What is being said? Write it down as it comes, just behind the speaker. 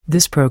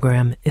This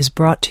program is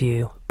brought to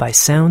you by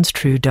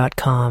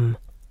SoundsTrue.com.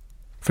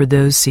 For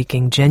those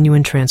seeking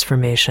genuine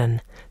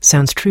transformation,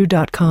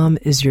 SoundsTrue.com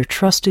is your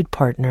trusted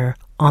partner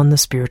on the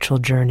spiritual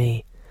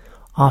journey,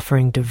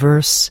 offering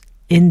diverse,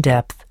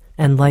 in-depth,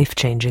 and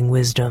life-changing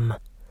wisdom.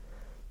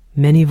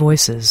 Many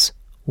voices,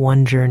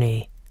 one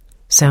journey.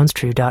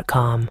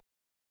 SoundsTrue.com.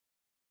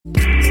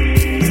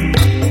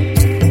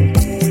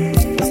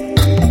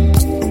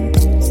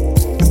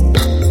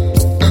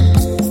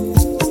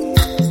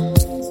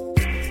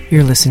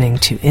 You're listening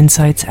to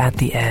Insights at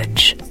the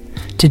Edge.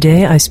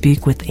 Today I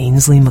speak with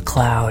Ainslie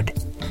MacLeod.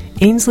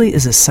 Ainslie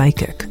is a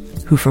psychic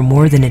who for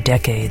more than a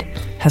decade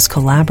has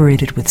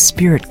collaborated with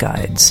spirit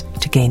guides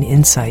to gain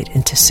insight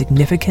into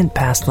significant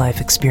past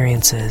life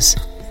experiences.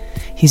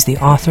 He's the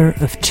author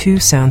of 2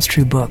 Sounds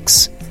True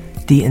books,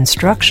 The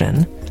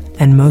Instruction,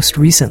 and most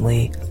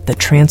recently, The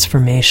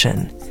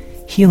Transformation,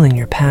 Healing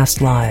Your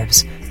Past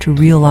Lives to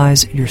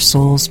Realize Your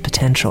Soul's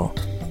Potential.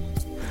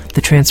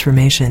 The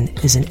Transformation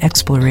is an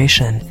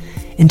exploration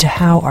into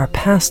how our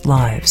past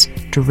lives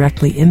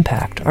directly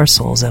impact our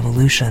soul's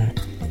evolution.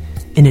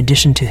 In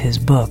addition to his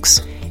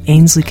books,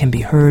 Ainslie can be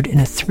heard in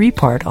a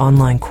 3-part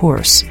online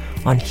course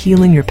on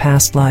healing your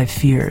past life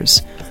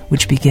fears,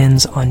 which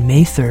begins on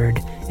May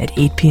 3rd at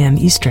 8 p.m.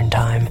 Eastern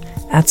Time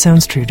at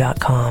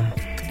SoundsTrue.com.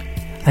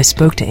 I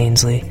spoke to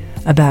Ainslie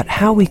about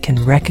how we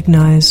can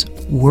recognize,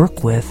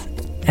 work with,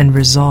 and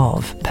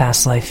resolve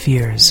past life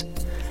fears,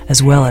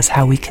 as well as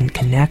how we can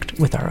connect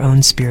with our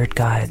own spirit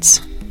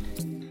guides.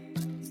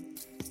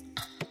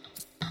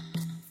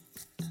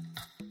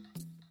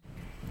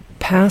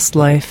 Past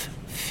life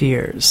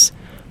fears.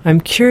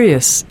 I'm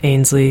curious,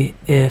 Ainslie,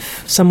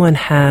 if someone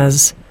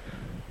has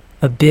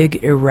a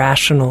big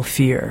irrational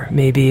fear.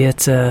 Maybe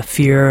it's a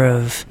fear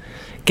of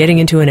getting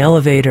into an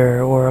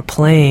elevator or a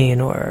plane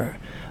or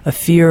a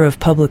fear of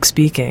public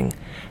speaking.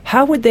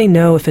 How would they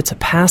know if it's a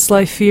past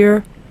life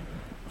fear,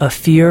 a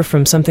fear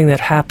from something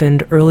that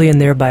happened early in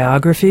their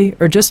biography,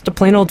 or just a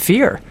plain old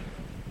fear?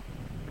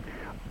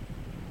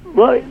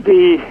 Well,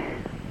 the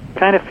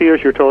kind of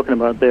fears you're talking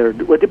about there,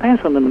 well, it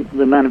depends on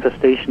the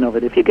manifestation of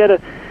it. If you get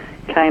a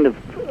kind of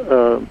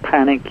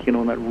panic,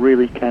 that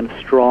really kind of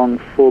strong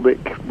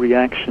phobic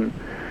reaction,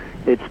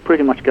 it's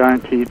pretty much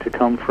guaranteed to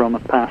come from a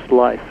past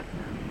life.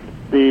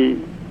 The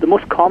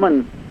most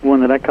common one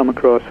that I come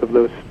across of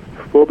those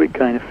phobic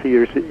kind of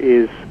fears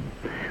is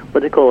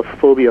what they call a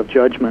phobia of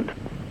judgment.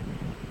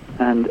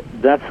 And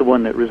that's the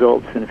one that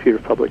results in a fear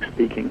of public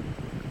speaking,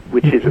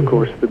 which is, of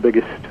course, the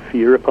biggest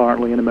fear,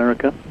 apparently, in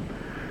America.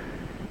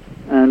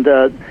 And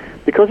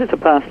because it's a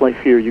past life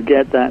fear, you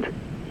get that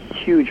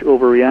huge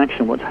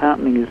overreaction. What's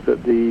happening is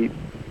that the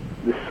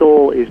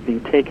soul is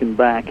being taken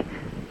back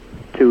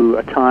to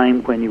a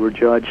time when you were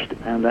judged,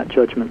 and that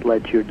judgment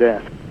led to your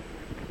death.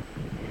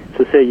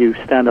 So say you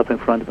stand up in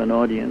front of an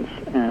audience,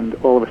 and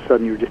all of a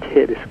sudden you're just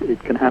hit.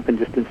 It can happen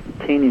just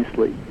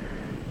instantaneously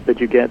that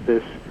you get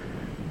this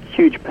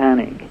huge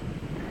panic.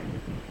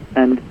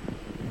 And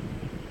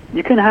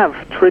you can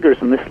have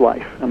triggers in this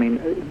life. I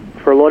mean,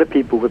 for a lot of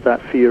people with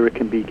that fear, it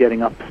can be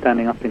getting up,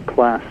 standing up in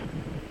class.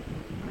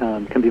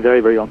 Can be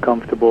very, very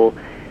uncomfortable.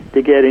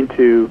 They get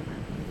into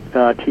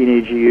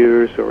teenage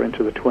years or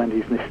into the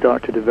 20s, and they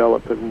start to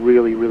develop a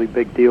really, really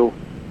big deal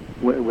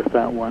with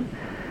that one.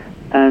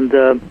 And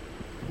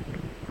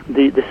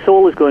the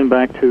soul is going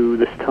back to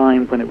this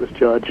time when it was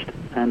judged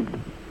and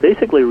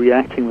basically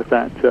reacting with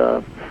that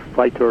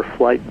fight or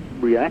flight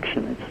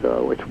reaction.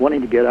 It's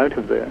wanting to get out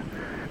of there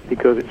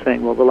because it's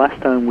saying, well, the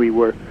last time we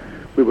were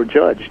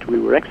judged, we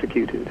were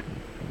executed,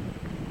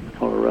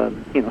 or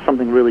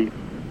something really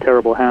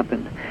terrible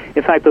happened.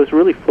 In fact, those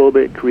really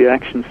phobic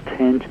reactions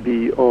tend to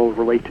be all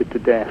related to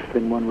death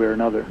in one way or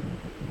another.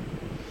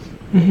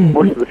 Mm-hmm.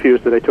 Most of the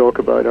fears that I talk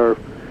about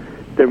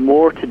they're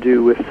more to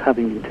do with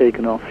having been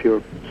taken off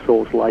your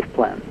soul's life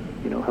plan,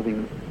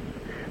 having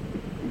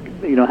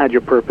had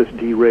your purpose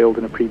derailed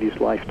in a previous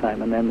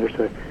lifetime, and then there's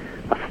a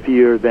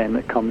fear then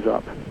that comes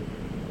up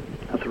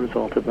as a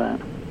result of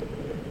that.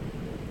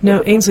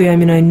 Now, Ainslie, I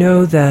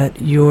know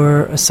that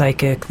you're a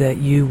psychic, that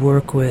you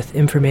work with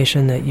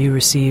information that you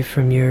receive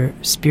from your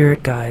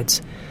spirit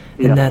guides,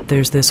 and that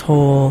there's this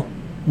whole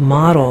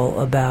model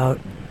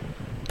about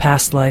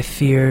past life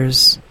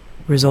fears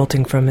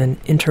resulting from an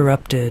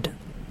interrupted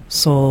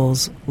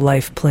soul's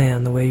life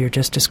plan, the way you're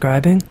just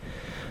describing.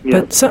 Yeah.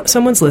 But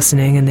someone's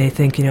listening and they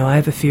think, I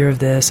have a fear of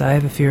this, I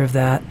have a fear of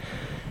that,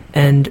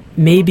 and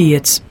maybe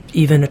it's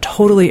even a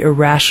totally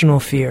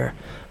irrational fear.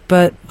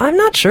 But I'm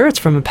not sure it's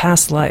from a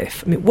past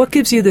life. What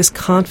gives you this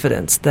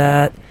confidence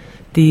that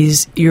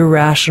these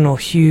irrational,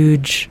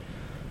 huge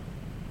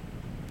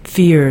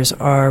fears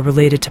are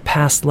related to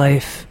past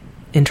life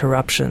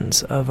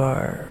interruptions of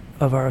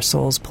our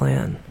soul's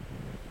plan?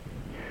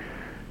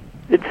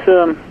 It's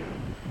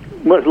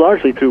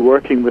largely through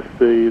working with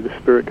the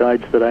spirit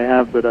guides that I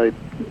have that I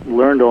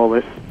learned all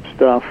this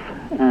stuff,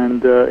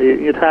 and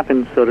it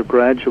happened sort of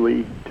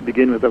gradually to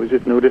begin with. I was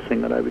just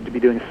noticing that I would be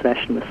doing a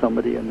session with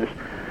somebody, and this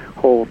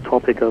whole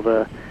topic of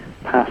a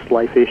past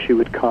life issue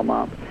would come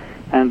up.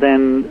 And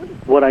then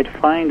what I'd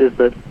find is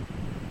that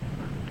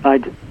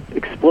I'd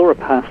explore a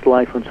past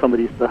life on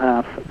somebody's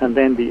behalf and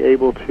then be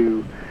able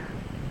to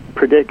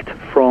predict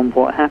from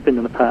what happened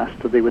in the past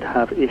that they would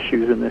have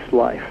issues in this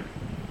life.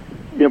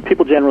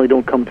 People generally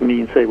don't come to me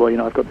and say, well,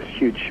 I've got this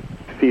huge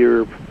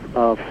fear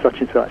of such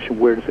and such, and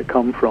where does it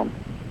come from?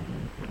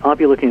 I'll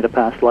be looking at a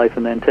past life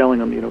and then telling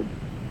them,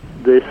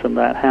 this and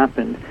that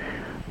happened.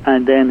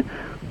 And then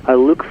I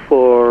look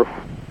for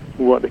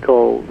what they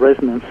call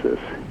resonances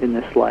in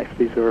this life.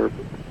 These are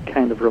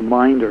kind of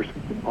reminders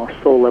or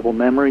soul-level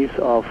memories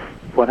of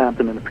what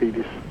happened in the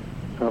previous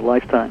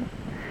lifetime.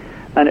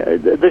 And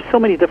there's so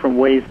many different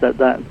ways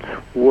that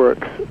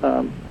works.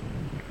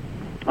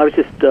 I was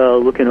just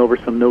looking over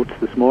some notes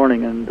this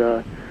morning,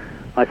 and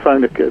I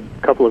found a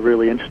couple of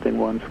really interesting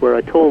ones where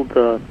I told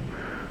a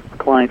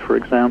client, for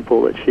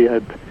example, that she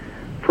had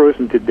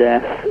frozen to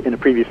death in a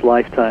previous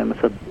lifetime.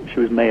 I said she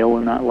was male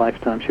in that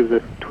lifetime. She was a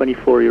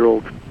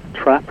 24-year-old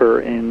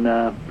trapper in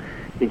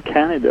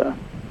Canada,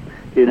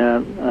 in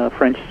a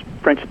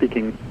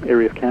French-speaking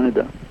area of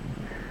Canada.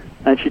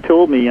 And she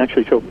told me,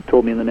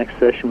 told me in the next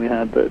session we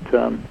had, that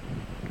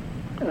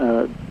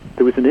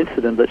there was an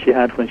incident that she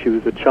had when she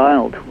was a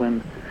child,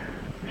 when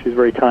she was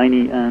very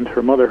tiny, and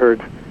her mother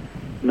heard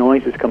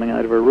noises coming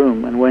out of her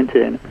room and went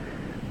in,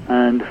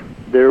 and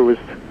there was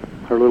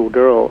her little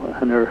girl,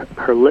 and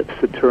her lips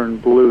had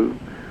turned blue.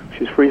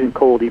 She was freezing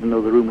cold even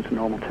though the room was a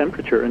normal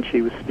temperature, and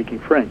she was speaking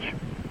French.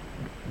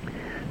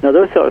 Now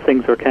those sort of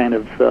things are kind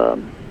of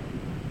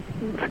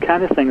the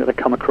kind of thing that I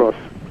come across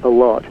a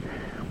lot,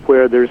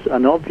 where there's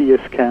an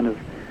obvious kind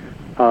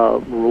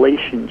of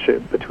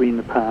relationship between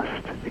the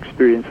past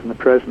experience and the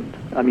present.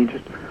 I mean,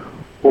 just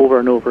over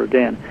and over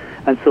again.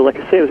 And so, like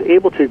I say, I was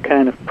able to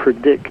kind of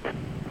predict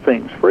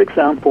things. For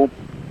example,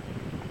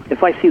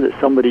 if I see that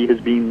somebody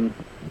has been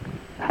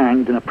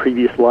hanged in a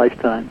previous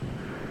lifetime,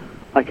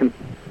 I can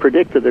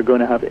predict that they're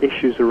going to have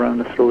issues around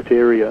the throat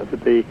area,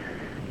 that they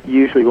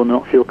usually will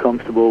not feel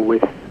comfortable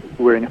with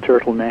wearing a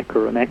turtleneck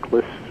or a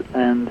necklace,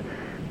 and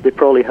they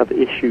probably have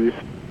issues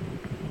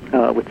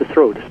with the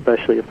throat,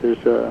 especially if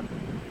there's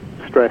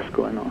stress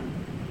going on.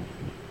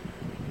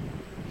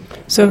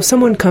 So if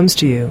someone comes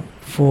to you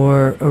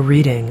for a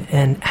reading,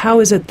 and how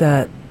is it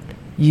that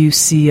you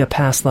see a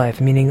past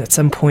life? Meaning at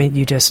some point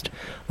you just,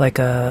 like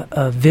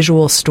a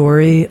visual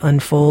story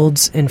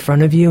unfolds in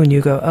front of you and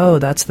you go, oh,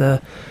 that's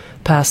the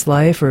past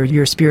life, or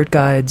your spirit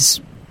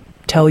guides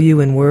tell you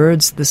in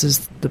words, this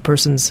is the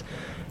person's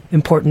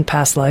important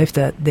past life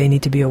that they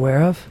need to be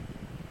aware of?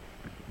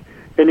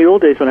 In the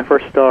old days when I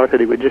first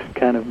started, it would just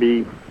kind of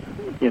be,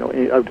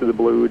 out of the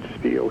blue, it would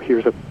just be,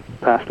 here's a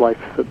past life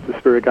that the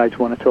spirit guides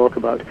want to talk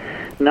about.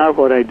 Now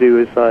what I do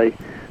is I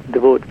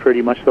devote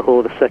pretty much the whole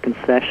of the second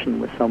session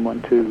with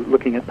someone to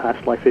looking at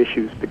past life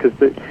issues, because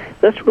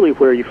that's really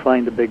where you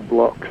find the big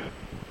blocks.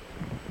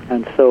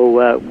 And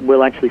so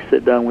we'll actually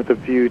sit down with a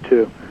view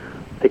to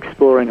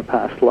exploring a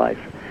past life.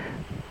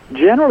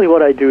 Generally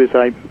what I do is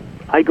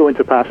I go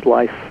into past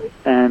life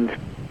and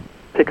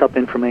pick up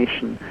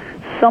information.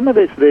 Some of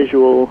it's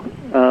visual.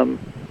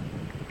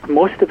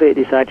 Most of it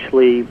is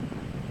actually,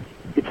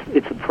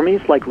 it's for me,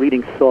 it's like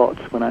reading thoughts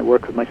when I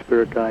work with my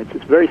spirit guides.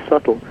 It's very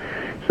subtle.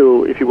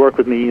 So if you work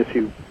with me, as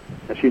you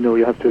know,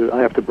 I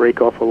have to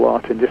break off a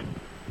lot and just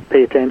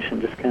pay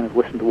attention, just kind of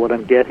listen to what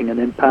I'm getting and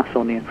then pass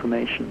on the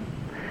information.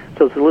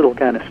 So it's a little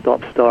kind of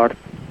stop-start.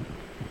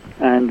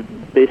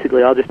 And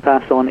basically I'll just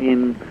pass on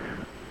in,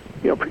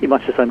 pretty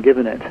much as I'm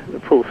given it, the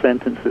full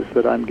sentences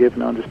that I'm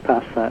given, I'll just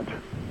pass that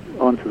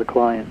on to the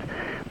client.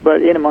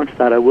 But in amongst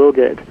that, I will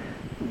get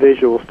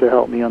visuals to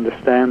help me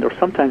understand, or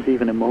sometimes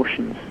even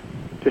emotions,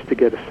 just to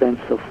get a sense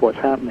of what's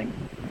happening.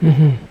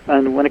 Mm-hmm.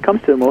 And when it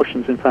comes to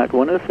emotions, in fact,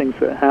 one of the things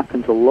that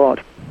happens a lot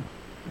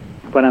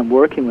when I'm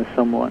working with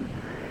someone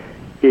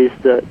is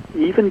that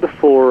even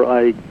before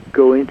I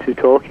go into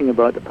talking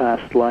about the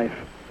past life,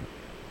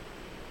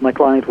 my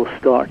client will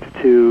start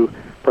to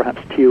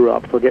perhaps tear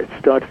up. They'll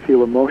start to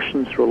feel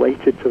emotions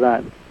related to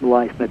that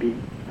life, maybe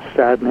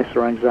sadness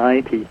or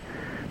anxiety,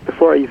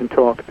 before I even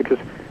talk, because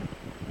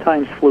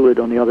time's fluid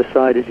on the other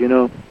side, as you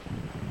know,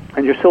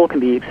 and your soul can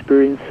be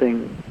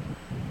experiencing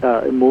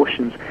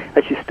emotions.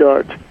 As you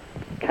start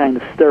kind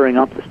of stirring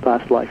up this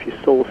past life, your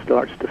soul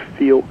starts to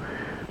feel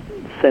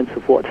a sense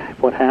of what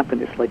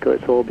happened. It's like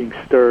it's all being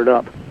stirred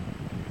up,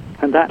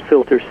 and that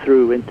filters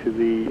through into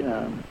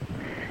the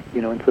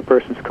into the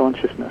person's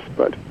consciousness.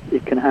 But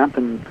it can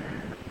happen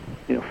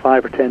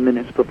 5 or 10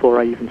 minutes before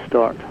I even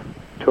start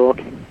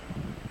talking.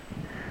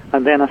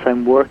 And then as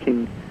I'm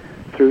working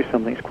through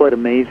something, it's quite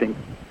amazing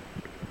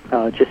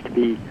just to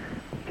be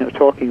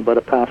talking about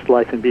a past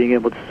life and being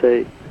able to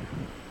say,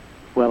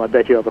 well, I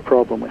bet you have a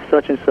problem with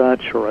such and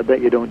such, or I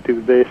bet you don't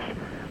do this.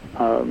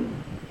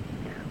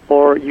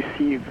 Or you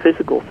see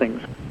physical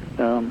things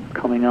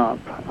coming up.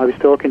 I was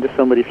talking to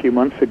somebody a few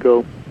months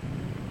ago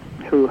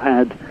who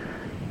had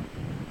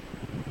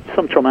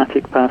some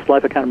traumatic past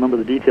life. I can't remember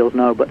the details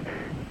now, but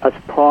as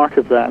part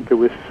of that, there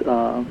was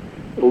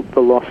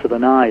the loss of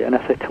an eye. And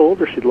as I told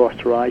her she'd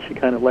lost her eye, she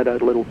kind of let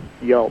out a little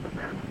yelp.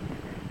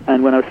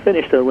 And when I was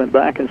finished, I went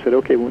back and said,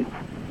 okay,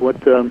 what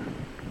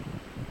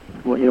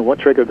what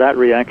triggered that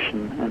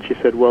reaction? And she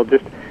said, well,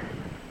 just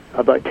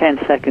about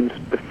 10 seconds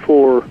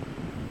before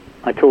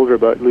I told her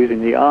about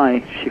losing the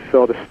eye, she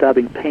felt a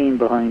stabbing pain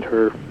behind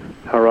her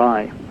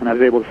eye. And I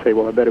was able to say,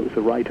 well, I bet it was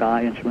the right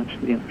eye. And she went,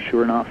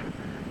 sure enough.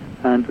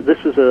 And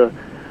this was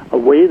a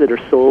way that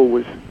her soul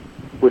was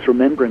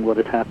remembering what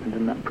had happened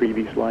in that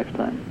previous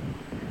lifetime.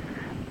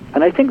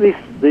 And I think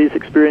these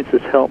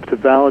experiences help to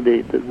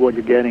validate that what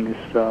you're getting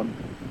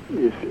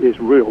is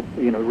real.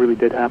 Really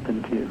did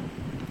happen to you.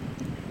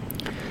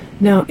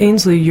 Now,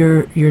 Ainslie,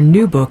 your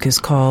new book is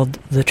called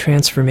The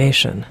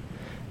Transformation,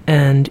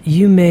 and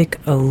you make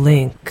a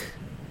link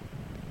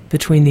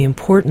between the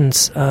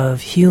importance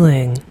of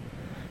healing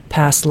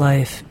past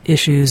life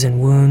issues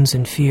and wounds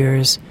and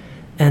fears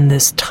and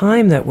this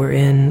time that we're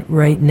in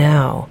right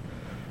now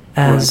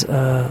as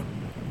a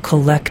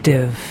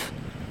collective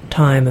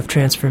time of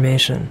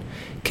transformation.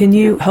 Can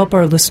you help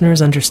our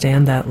listeners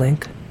understand that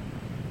link?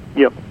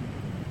 Yep.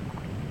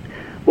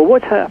 Well,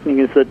 what's happening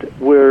is that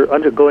we're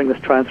undergoing this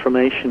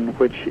transformation,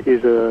 which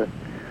is a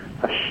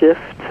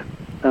shift,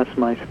 as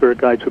my spirit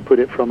guides would put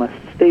it, from a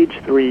stage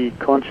 3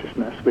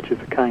 consciousness, which is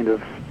a kind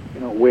of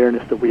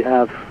awareness that we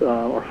have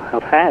or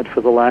have had for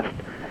the last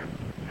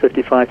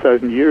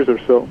 55,000 years or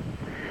so.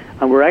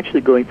 And we're actually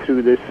going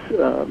through this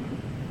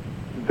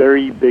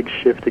very big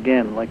shift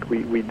again, like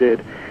we did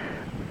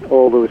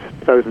all those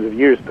thousands of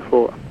years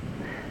before.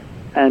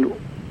 And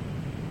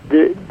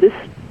this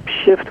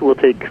shift will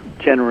take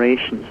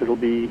generations. It'll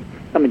be,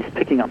 it's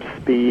picking up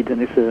speed,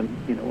 and it's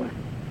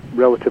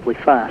relatively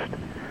fast.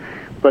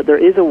 But there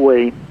is a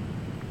way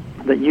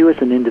that you as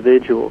an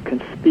individual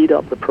can speed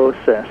up the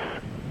process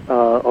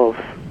of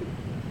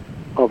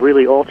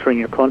really altering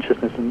your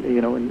consciousness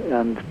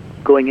and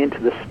going into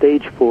the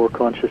stage 4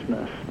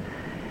 consciousness.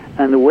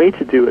 And the way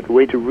to do it, the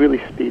way to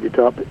really speed it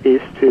up,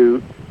 is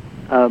to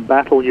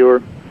battle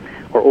or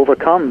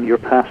overcome your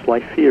past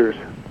life fears,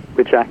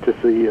 which act as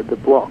the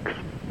blocks.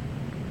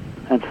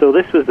 And so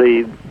this was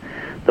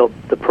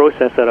the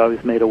process that I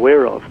was made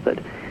aware of, that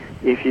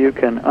if you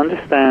can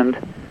understand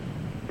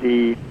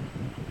the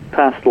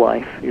past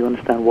life, you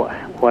understand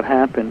what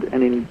happened,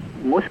 and in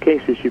most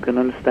cases you can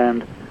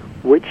understand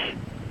which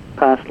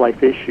past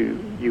life issue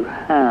you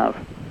have.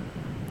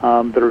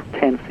 There are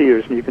 10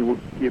 fears, and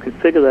you can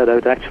figure that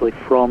out actually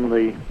from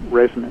the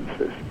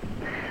resonances.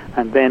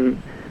 And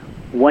then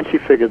once you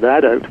figure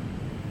that out,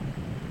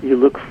 you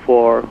look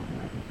for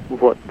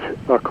what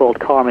are called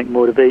karmic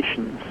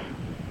motivations.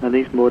 And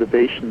these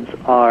motivations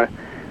are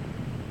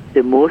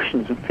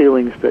emotions and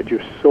feelings that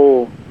your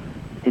soul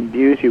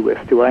imbues you with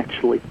to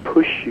actually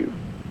push you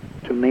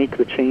to make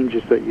the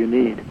changes that you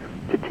need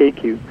to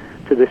take you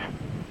to this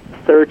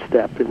third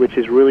step, which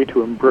is really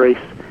to embrace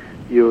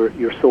your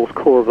soul's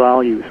core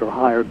values or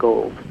higher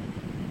goals.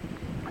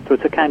 So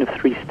it's a kind of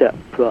 3-step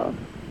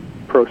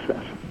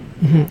process.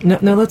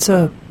 Mm-hmm. Now let's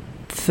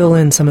fill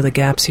in some of the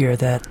gaps here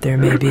that there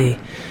may be.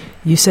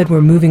 You said we're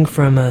moving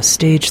from a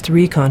stage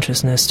 3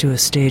 consciousness to a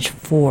stage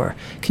 4.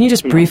 Can you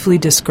just briefly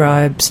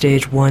describe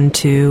stage 1,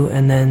 2,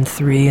 and then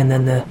 3, and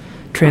then the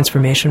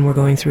transformation we're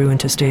going through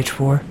into stage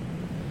 4?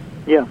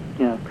 Yeah.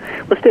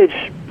 Well,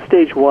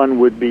 stage 1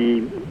 would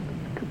be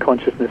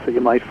consciousness that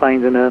you might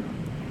find in a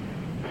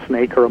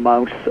snake or a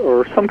mouse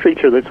or some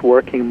creature that's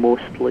working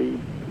mostly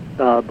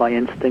by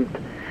instinct.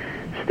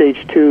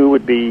 Stage 2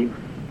 would be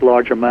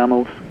larger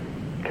mammals,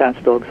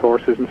 cats, dogs,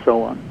 horses, and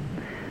so on.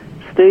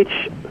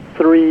 Stage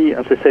 3,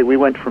 as I say, we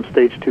went from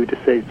stage 2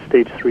 to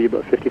stage 3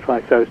 about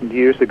 55,000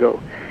 years ago.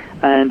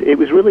 And it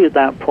was really at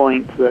that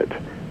point that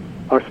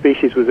our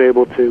species was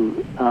able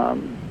to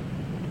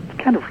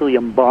kind of really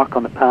embark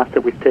on the path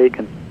that we've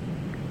taken.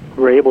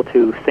 We're able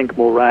to think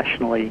more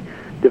rationally,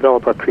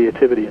 develop our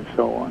creativity, and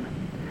so on.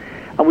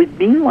 And we've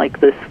been like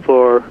this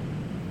for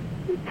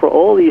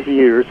all these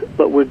years,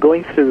 but we're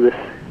going through this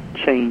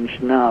change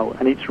now.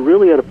 And it's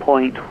really at a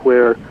point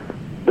where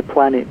the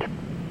planet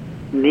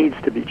needs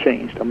to be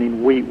changed.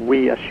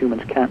 We as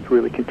humans can't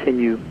really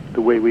continue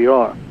the way we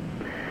are.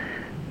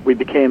 We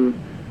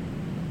became,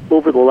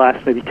 over the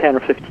last maybe 10 or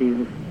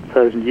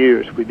 15,000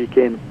 years, we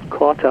became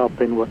caught up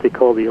in what they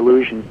call the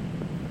illusion.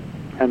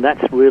 And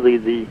that's really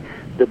the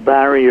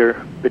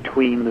barrier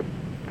between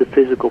the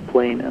physical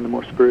plane and the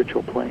more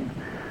spiritual plane.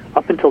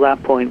 Up until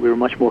that point, we were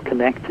much more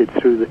connected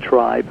through the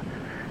tribe.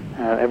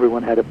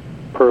 Everyone had a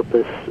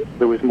purpose.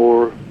 There was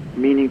more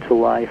meaning to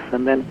life.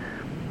 And then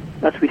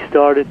as we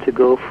started to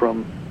go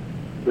from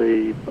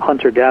the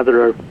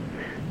hunter-gatherer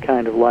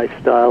kind of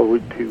lifestyle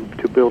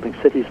to building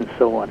cities and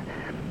so on,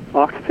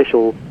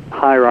 artificial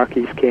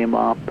hierarchies came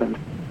up, and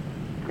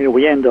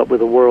we end up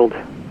with a world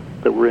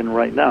that we're in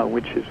right now,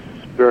 which is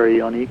very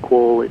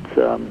unequal. It's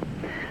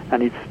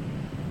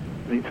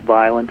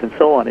violent and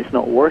so on. It's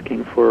not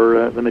working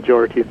for the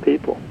majority of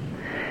people.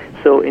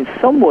 So in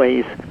some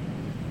ways,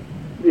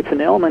 it's an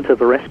element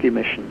of a rescue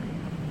mission.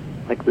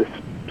 Like the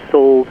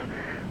souls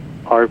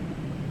are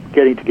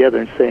getting together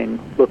and saying,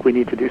 look, we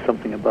need to do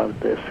something about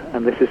this,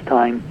 and this is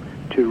time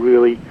to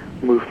really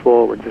move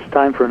forward. It's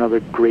time for another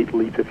great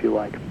leap, if you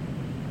like.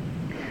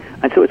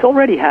 And so it's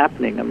already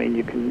happening.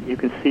 You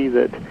can see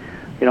that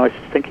I was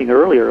thinking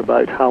earlier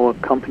about how a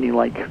company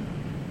like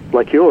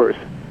yours,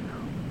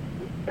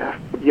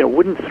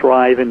 wouldn't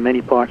thrive in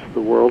many parts of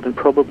the world and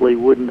probably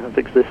wouldn't have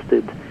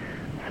existed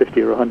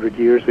 50 or 100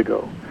 years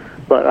ago.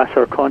 But as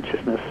our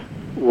consciousness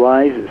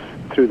rises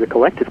through the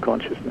collective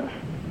consciousness,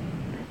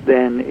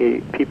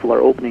 then people are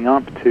opening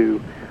up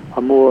to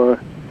a more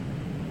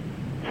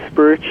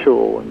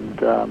spiritual and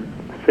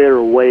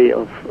fairer way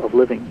of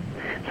living.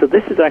 So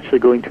this is actually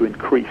going to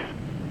increase.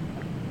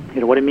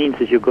 What it means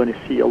is you're going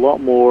to see a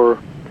lot more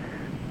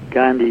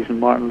Gandhis and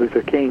Martin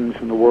Luther Kings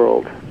in the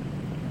world,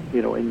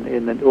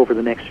 over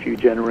the next few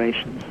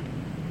generations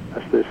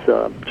as this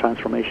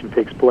transformation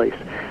takes place.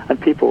 And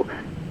people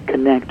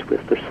connect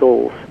with their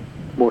souls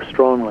more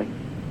strongly.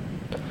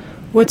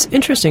 What's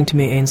interesting to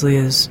me, Ainslie,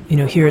 is,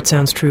 here at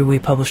Sounds True, we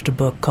published a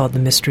book called The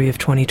Mystery of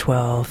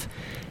 2012,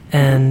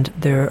 and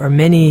there are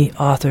many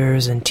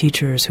authors and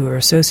teachers who are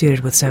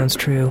associated with Sounds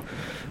True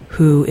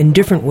who, in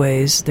different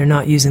ways, they're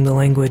not using the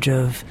language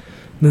of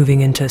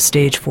moving into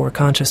stage 4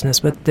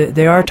 consciousness, but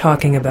they are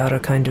talking about a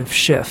kind of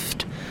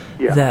shift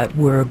that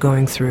we're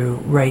going through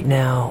right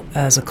now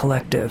as a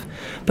collective.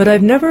 But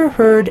I've never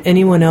heard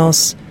anyone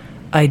else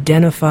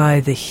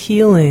identify the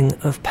healing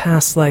of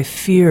past life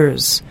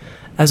fears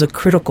as a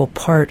critical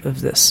part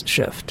of this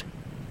shift.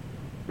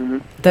 Mm-hmm.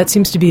 That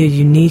seems to be a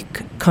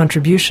unique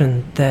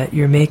contribution that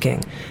you're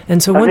making.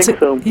 And so once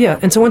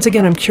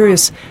again, I'm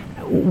curious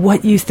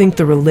what you think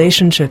the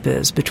relationship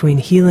is between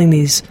healing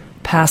these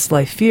past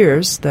life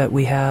fears that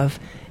we have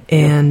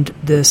and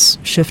this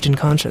shift in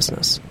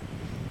consciousness.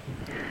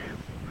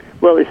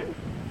 Well,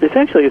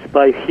 essentially it's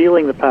by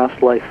healing the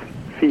past life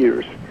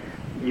fears,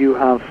 you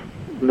have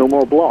no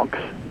more blocks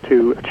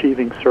to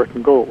achieving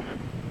certain goals.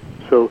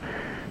 So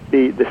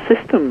the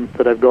system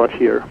that I've got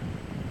here,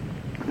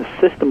 the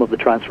system of the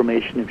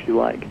transformation, if you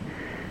like,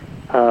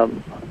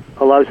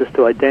 allows us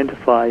to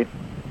identify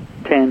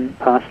 10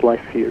 past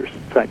life fears.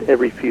 In fact,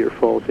 every fear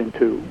falls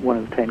into one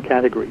of the 10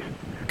 categories.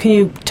 Can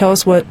you tell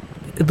us what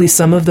at least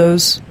some of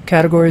those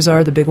categories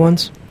are, the big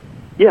ones?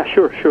 Yeah,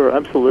 sure,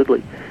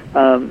 absolutely.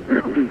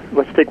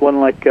 Let's take one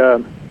like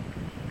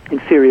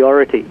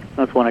inferiority.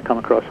 That's one I come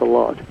across a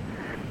lot.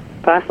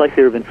 Past life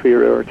fear of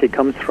inferiority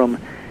comes from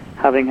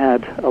having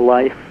had a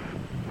life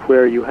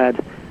where you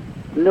had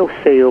no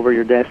say over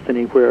your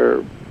destiny,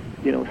 where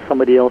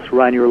somebody else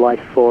ran your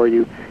life for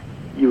you.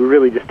 You were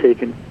really just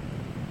taken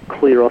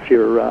clear off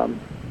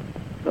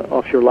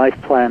your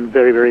life plan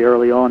very, very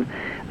early on,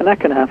 and that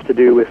can have to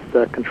do with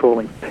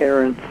controlling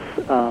parents,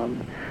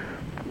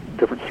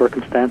 different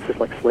circumstances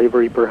like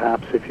slavery,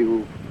 perhaps if you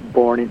were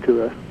born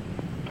into a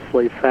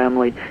slave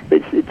family.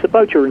 It's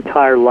about your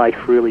entire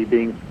life really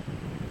being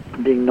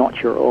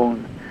not your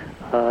own.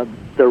 The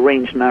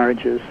arranged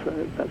marriages,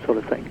 that sort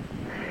of thing.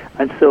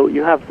 And so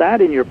you have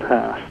that in your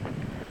past,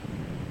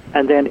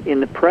 and then in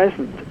the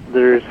present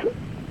there's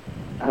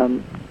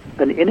an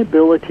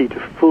inability to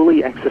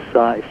fully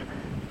exercise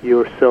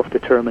your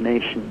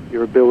self-determination,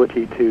 your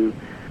ability to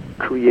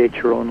create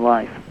your own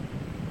life.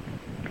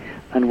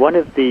 And one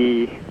of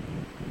the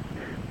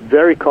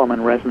very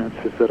common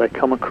resonances that I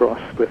come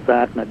across with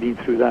that, and I've been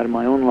through that in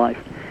my own life,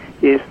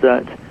 is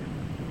that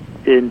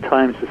in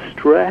times of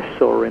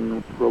stress or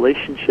in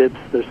relationships,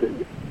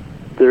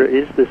 there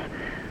is this.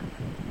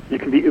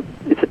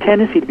 It's a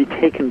tendency to be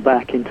taken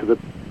back into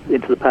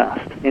the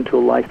past, into a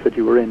life that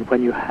you were in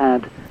when you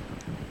had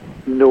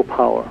no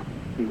power,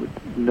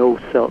 no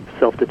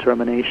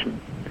self-determination.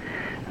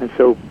 And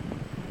so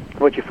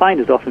what you find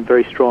is often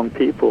very strong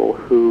people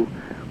who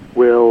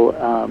will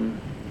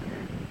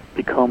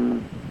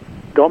become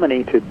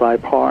dominated by a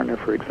partner,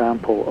 for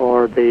example,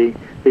 or they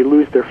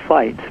lose their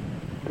fight.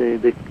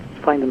 They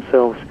find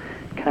themselves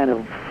kind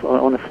of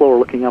on the floor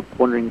looking up,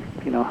 wondering,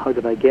 how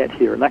did I get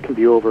here? And that can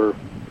be over,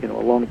 a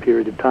long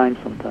period of time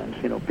sometimes.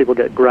 People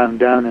get ground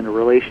down in a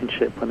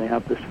relationship when they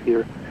have this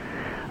fear.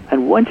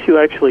 And once you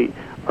actually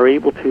are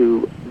able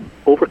to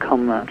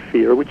overcome that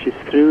fear, which is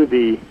through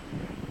the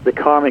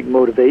karmic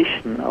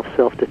motivation of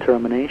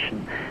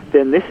self-determination,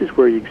 then this is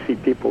where you see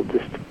people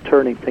just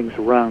turning things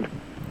around.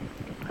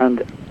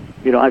 And,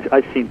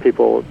 I've seen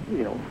people,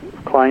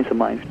 clients of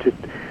mine who've just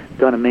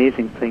done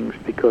amazing things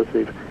because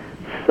they've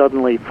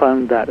suddenly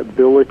found that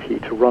ability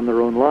to run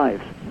their own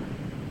lives.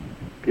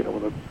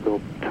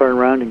 They'll turn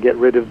around and get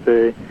rid of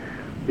the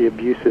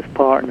abusive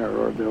partner,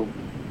 or they'll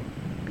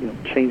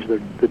change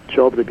the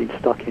job they've been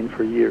stuck in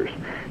for years.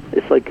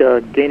 It's like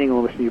gaining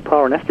all this new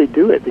power, and as they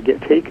do it, they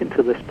get taken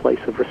to this place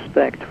of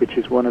respect, which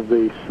is one of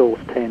the soul's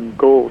 10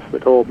 goals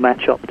that all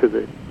match up to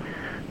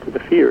the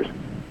fears.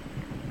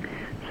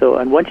 So,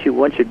 and once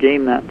you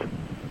gain that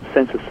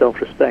sense of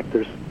self-respect,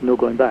 there's no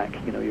going back.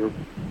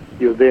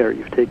 You're there.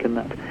 You've taken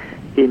that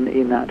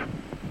in that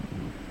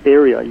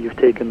area. You've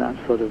taken that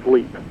sort of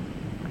leap,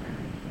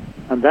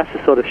 and that's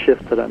the sort of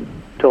shift that I'm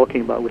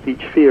talking about with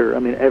each fear. I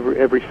mean,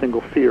 every single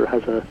fear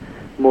has a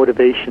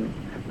motivation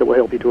that will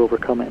help you to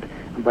overcome it.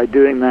 And by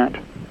doing that,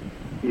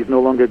 you've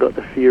no longer got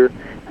the fear,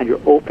 and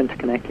you're open to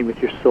connecting with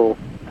your soul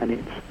and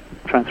its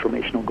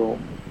transformational goal.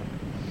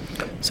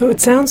 So it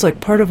sounds like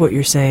part of what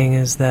you're saying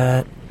is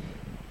that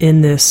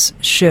in this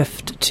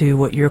shift to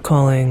what you're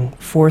calling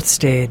fourth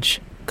stage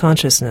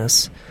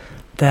consciousness,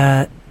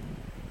 that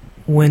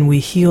when we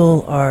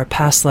heal our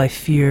past life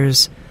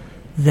fears,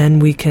 then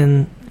we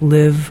can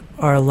live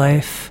our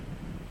life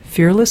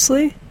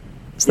fearlessly?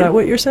 Is that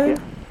what you're saying?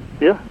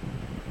 Yeah.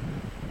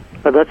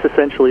 And that's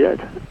essentially it.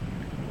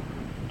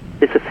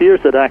 It's the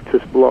fears that act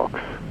as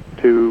blocks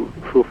to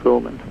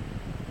fulfillment.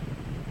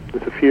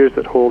 It's the fears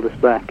that hold us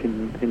back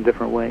in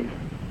different ways.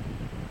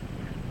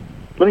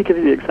 Let me give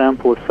you the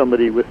example of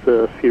somebody with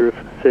a fear of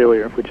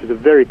failure, which is a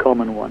very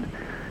common one.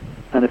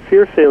 And a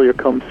fear of failure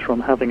comes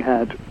from having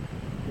had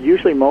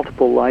usually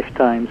multiple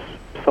lifetimes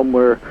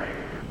somewhere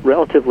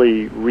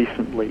relatively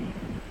recently,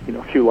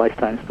 a few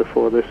lifetimes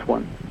before this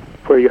one,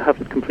 where you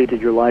haven't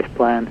completed your life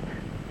plan,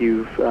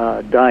 you've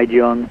died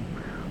young,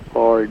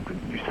 or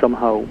you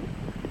somehow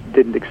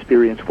didn't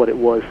experience what it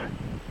was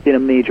in a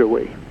major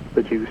way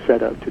that you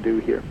set out to do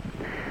here.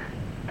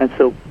 And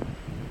so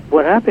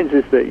what happens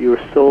is that your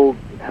soul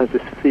has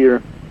this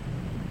fear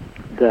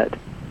that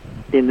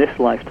in this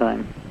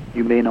lifetime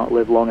you may not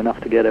live long enough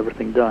to get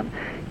everything done.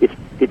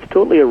 It's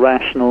totally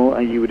irrational,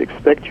 and you would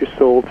expect your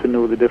soul to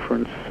know the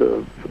difference,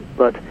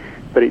 but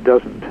it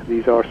doesn't.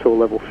 These are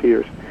soul-level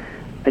fears.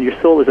 And your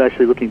soul is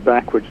actually looking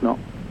backwards, not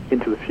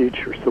into the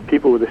future. So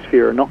people with this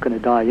fear are not going to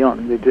die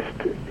young.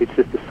 It's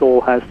just the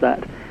soul has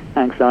that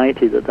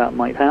anxiety that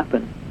might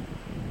happen.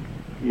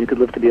 You could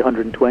live to be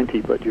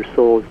 120, but your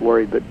soul is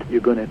worried that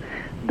you're going to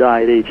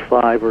die at age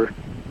 5 or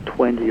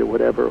 20 or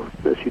whatever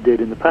as you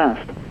did in the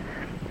past.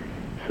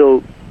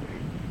 So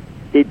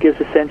it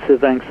gives a sense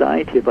of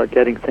anxiety about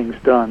getting things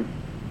done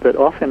that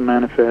often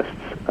manifests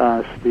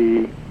as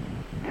the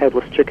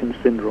headless chicken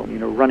syndrome,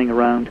 running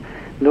around,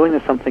 knowing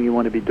there's something you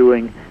want to be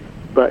doing,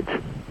 but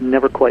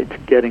never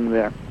quite getting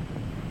there.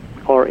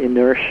 Or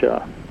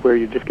inertia, where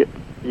you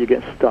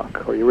get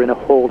stuck, or you're in a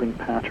holding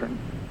pattern.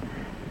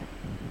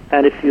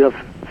 And if you have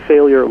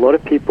failure, a lot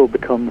of people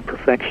become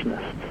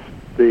perfectionists.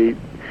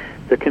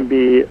 There can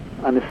be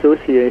an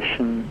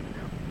association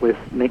with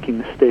making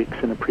mistakes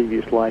in a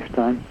previous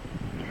lifetime,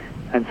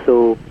 and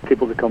so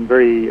people become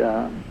very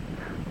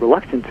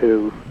reluctant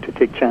to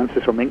take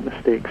chances or make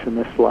mistakes in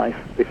this life.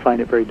 They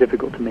find it very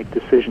difficult to make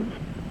decisions.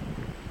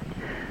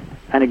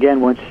 And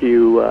again, once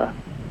you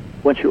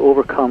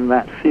overcome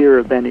that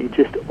fear, then it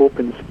just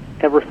opens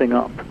everything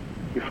up.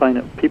 You find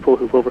that people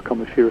who've overcome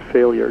the fear of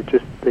failure,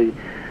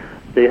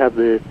 they have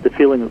the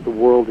feeling that the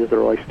world is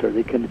their oyster.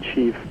 They can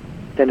achieve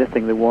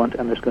anything they want,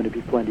 and there's going to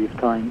be plenty of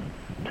time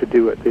to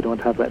do it. They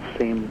don't have that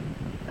same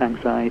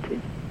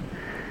anxiety.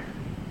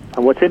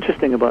 And what's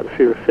interesting about the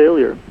fear of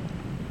failure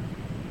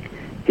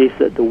is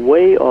that the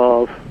way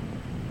of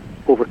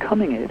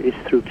overcoming it is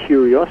through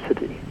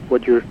curiosity.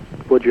 What your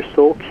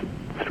soul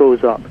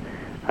throws up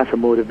as a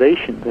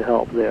motivation to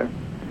help there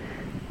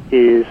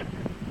is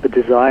a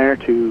desire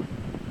to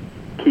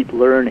keep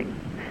learning.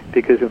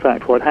 Because, in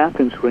fact, what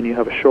happens when you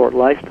have a short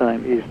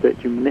lifetime is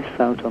that you miss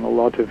out on a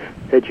lot of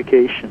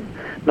education.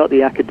 Not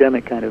the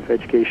academic kind of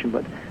education,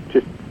 but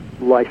just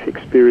life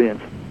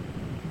experience.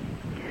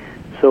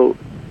 So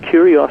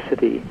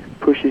curiosity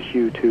pushes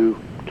you to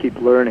keep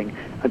learning.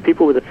 And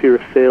people with a fear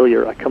of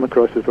failure, I come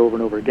across this over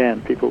and over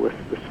again, people with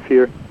this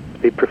fear,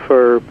 they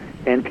prefer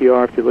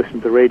NPR if they listen to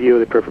the radio,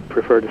 they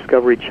prefer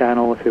Discovery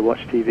Channel if they watch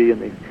TV,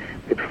 and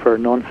they prefer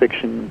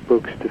non-fiction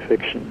books to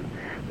fiction.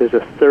 There's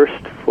a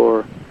thirst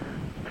for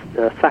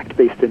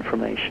fact-based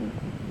information.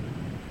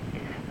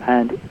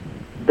 And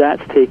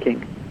that's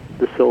taking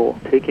the soul,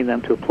 taking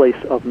them to a place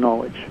of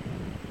knowledge,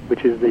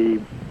 which is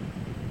the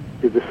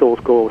soul's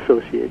goal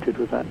associated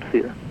with that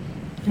fear.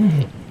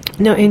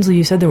 Mm-hmm. Now, Ainslie,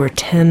 you said there were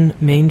 10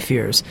 main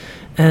fears,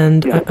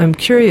 and yeah. I'm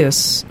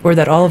curious, or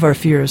that all of our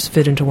fears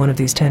fit into one of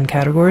these 10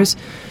 categories.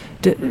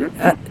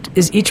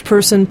 Is each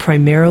person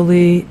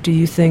primarily, do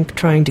you think,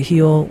 trying to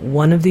heal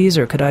one of these,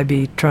 or could I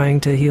be trying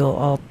to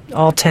heal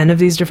all 10 of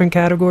these different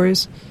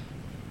categories?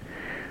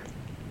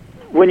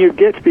 When you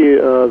get to be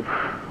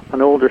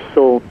an older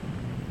soul,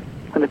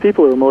 and the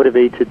people who are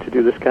motivated to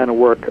do this kind of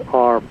work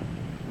are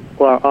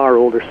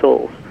older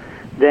souls,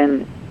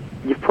 then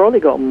you've probably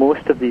got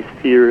most of these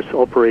fears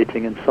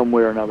operating in some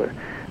way or another.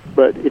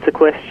 But it's a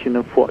question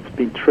of what's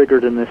been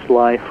triggered in this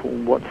life,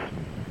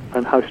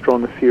 and how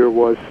strong the fear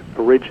was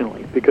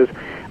originally. Because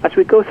as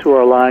we go through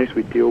our lives,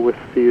 we deal with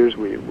fears,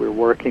 we're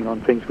working on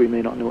things we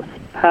may not know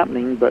what's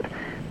happening, but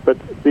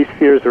these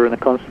fears are in a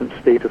constant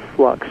state of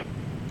flux.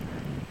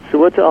 So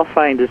what I'll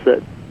find is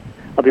that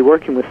I'll be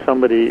working with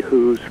somebody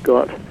who's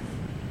got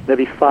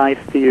maybe 5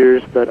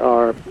 fears that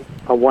are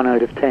a 1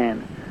 out of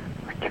 10,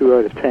 or 2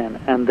 out of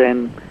 10, and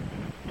then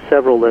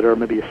several that are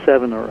maybe a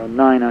 7 or a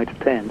 9 out of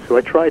 10. So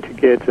I try to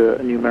get a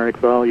numeric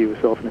value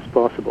as often as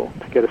possible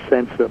to get a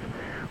sense of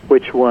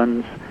which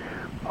ones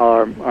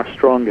are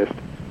strongest.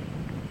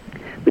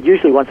 But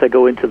usually once I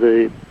go into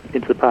the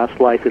past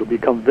life, it'll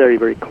become very,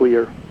 very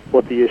clear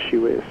what the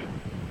issue is.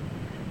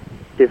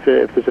 If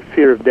there's a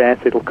fear of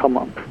death, it'll come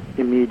up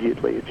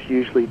immediately. It's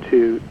usually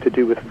to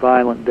do with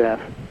violent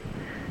death.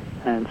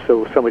 And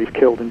so if somebody's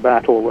killed in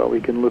battle, well,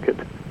 we can look at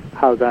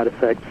how that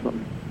affects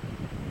them.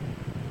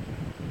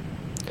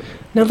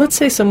 Now, let's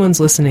say someone's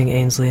listening,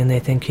 Ainslie, and they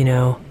think,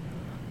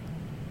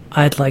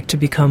 I'd like to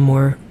become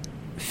more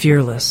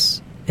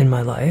fearless in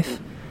my life,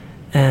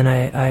 and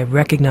I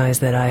recognize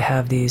that I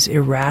have these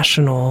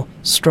irrational,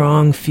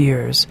 strong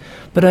fears,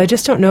 but I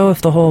just don't know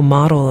if the whole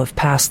model of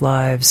past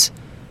lives,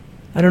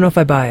 I don't know if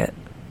I buy it.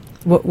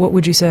 What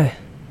would you say?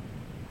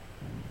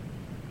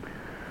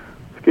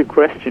 It's a good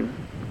question.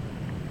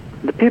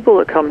 The people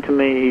that come to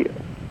me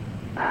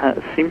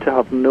seem to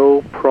have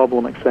no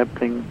problem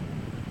accepting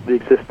the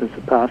existence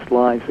of past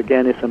lives.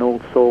 Again, it's an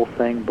old soul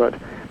thing, but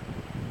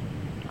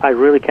I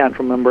really can't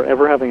remember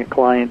ever having a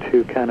client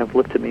who kind of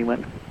looked at me and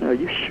went, "Are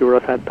you sure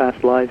I've had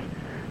past lives?"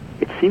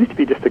 It seems to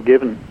be just a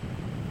given.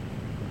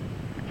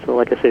 So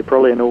like I say,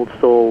 probably an old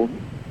soul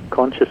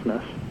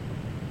consciousness.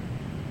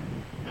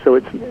 So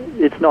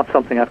it's not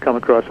something I've come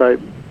across.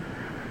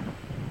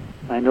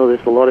 I know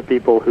there's a lot of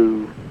people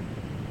who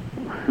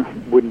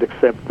wouldn't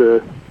accept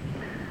the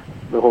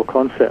whole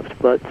concept,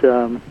 but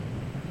to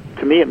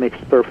me it makes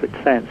perfect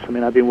sense. I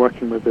mean, I've been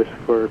working with this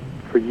for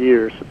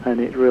years, and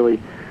it really,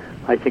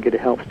 I think it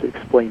helps to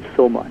explain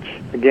so much.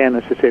 Again,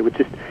 as I say, with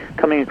just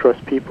coming across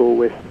people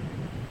with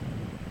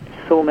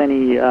so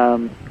many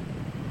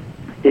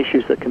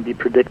issues that can be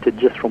predicted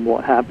just from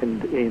what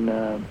happened in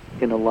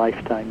a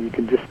lifetime. You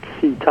can just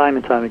see time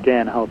and time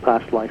again how a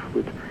past life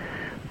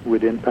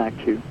would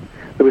impact you.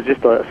 There was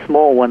just a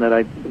small one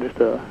that just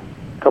a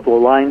couple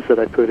of lines that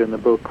I put in the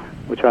book,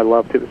 which I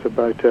loved. It was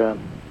about a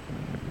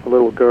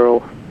little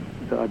girl.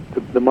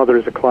 The mother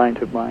is a client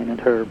of mine, and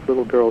her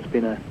little girl's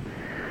been a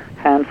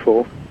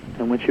handful.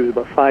 And when she was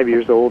about 5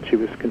 years old, she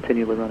was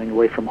continually running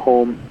away from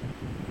home,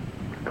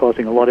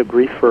 causing a lot of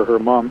grief for her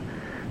mom.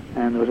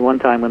 And there was one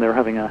time when they were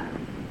having a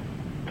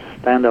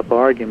stand-up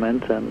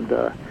argument, and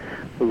the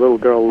little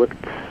girl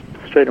looked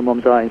straight at her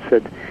mom's eye and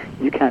said,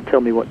 "You can't tell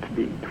me what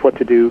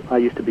to do. I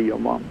used to be your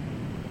mom."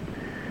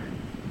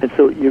 And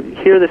so you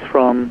hear this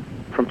from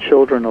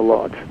children a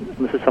lot.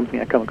 And this is something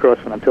I come across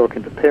when I'm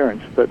talking to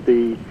parents, but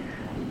they'll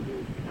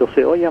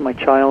say, "Oh yeah, my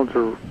child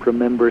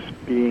remembers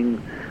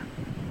being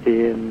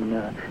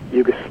in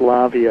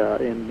Yugoslavia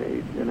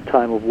in a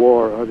time of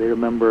war," or they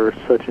remember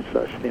such and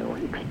such,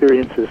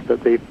 experiences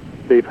that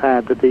they've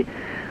had that they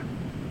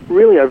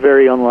really are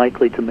very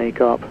unlikely to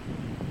make up.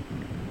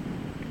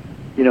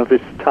 If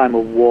it's a time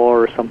of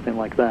war or something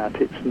like that,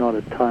 it's not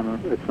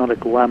a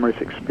glamorous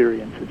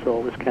experience. It's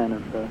always kind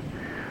of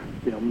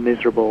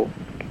miserable.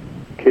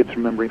 Kids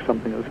remembering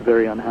something that was a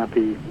very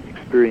unhappy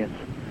experience,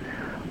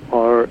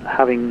 or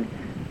having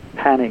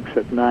panics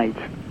at night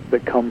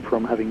that come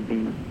from having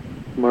been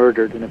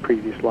murdered in a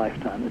previous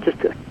lifetime. It's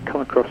just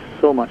come across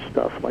so much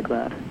stuff like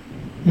that.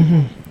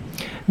 Mm-hmm.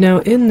 Now,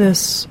 in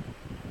this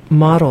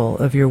model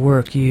of your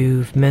work,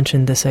 you've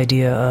mentioned this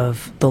idea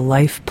of the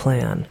life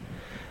plan.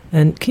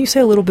 And can you say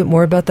a little bit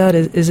more about that?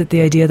 Is it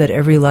the idea that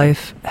every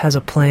life has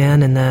a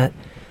plan and that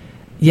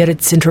yet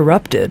it's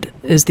interrupted?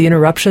 Is the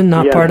interruption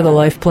not part of the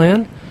life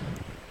plan?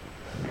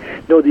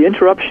 No, the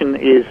interruption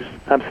is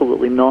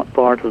absolutely not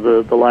part of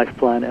the life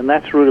plan, and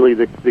that's really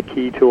the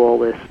key to all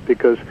this,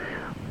 because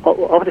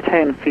of the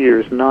 10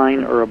 fears,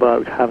 9 are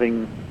about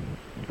having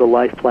the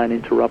life plan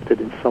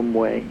interrupted in some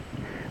way,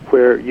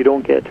 where you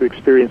don't get to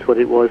experience what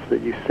it was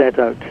that you set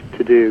out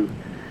to do.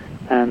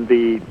 And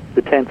the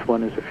 10th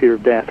one is a fear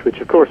of death,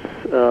 which of course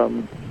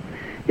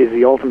is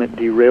the ultimate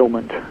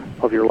derailment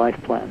of your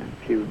life plan.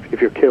 If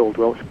you're killed,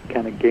 well, it's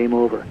kind of game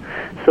over.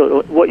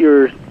 So what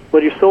your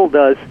soul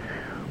does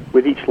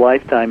with each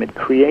lifetime, it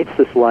creates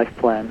this life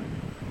plan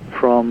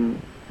from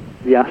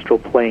the astral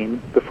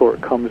plane before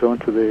it comes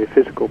onto the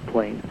physical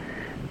plane.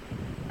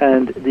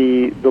 And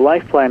the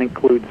life plan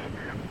includes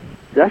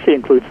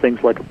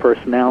things like a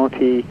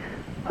personality,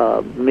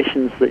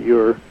 missions that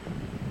your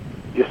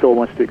soul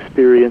wants to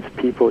experience,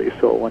 people that your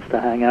soul wants to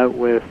hang out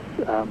with,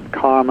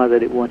 karma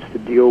that it wants to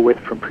deal with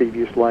from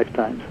previous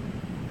lifetimes.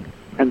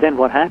 And then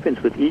what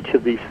happens with each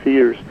of these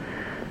fears,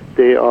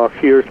 they are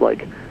fears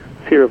like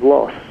fear of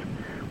loss.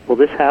 Well,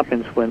 this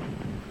happens when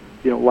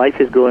life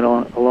is going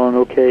along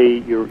okay.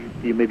 You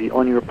may be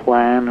on your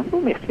plan.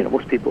 Well,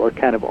 most people are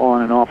kind of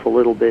on and off a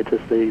little bit as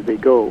they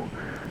go.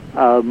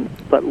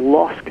 But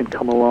loss can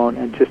come along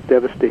and just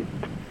devastate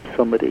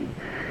somebody.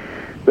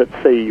 Let's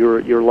say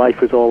your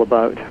life is all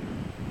about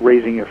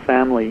raising your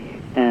family,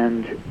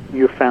 and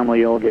your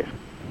family all gets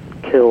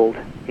killed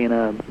in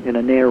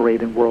an air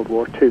raid in World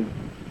War II.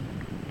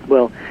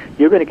 Well,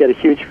 you're going to get a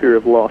huge fear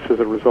of loss as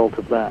a result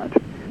of that,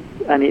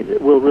 and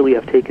it will really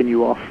have taken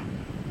you off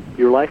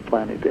your life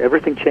plan.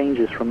 Everything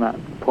changes from that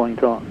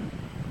point on.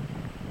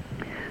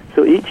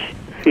 So each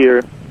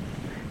fear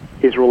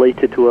is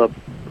related to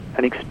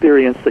an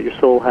experience that your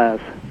soul has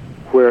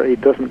where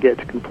it doesn't get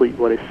to complete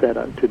what it's set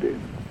out to do.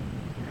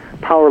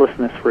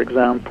 Powerlessness, for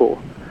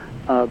example.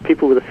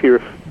 People with a fear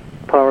of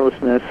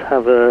powerlessness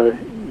have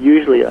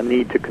usually a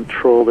need to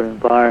control their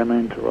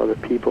environment or other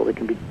people. They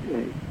can be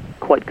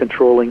quite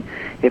controlling.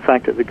 In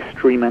fact, at the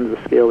extreme end of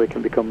the scale, they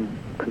can become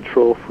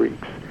control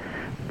freaks.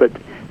 But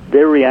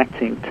they're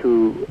reacting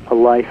to a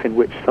life in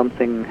which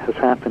something has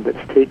happened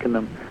that's taken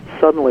them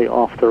suddenly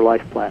off their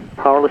life plan.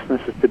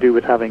 Powerlessness is to do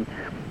with having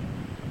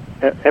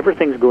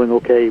everything's going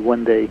okay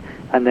one day,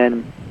 and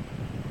then,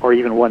 or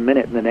even 1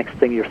 minute, and the next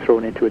thing you're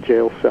thrown into a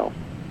jail cell.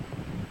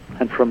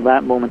 And from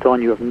that moment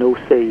on, you have no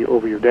say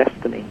over your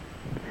destiny.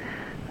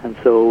 And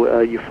so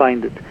you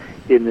find that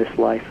in this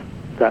life,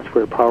 that's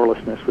where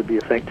powerlessness would be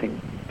affecting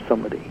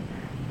somebody.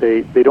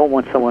 They don't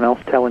want someone else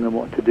telling them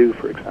what to do,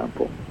 for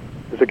example.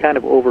 There's a kind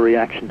of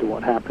overreaction to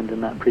what happened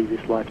in that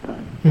previous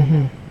lifetime.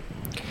 Mm-hmm.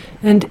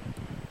 And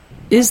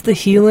is the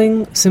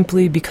healing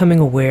simply becoming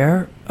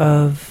aware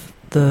of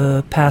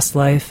the past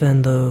life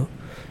and the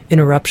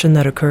interruption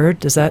that occurred?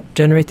 Does that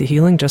generate the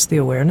healing, just the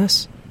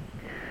awareness?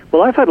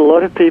 Well, I've had a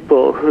lot of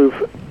people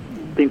who've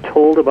been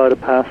told about a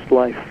past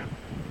life,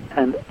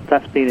 and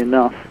that's been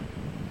enough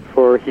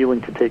for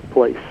healing to take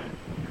place.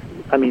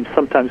 I mean,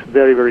 sometimes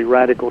very, very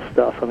radical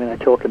stuff. I mean, I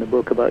talk in the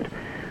book about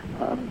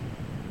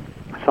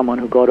someone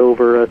who got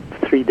over a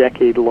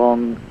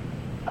 3-decade-long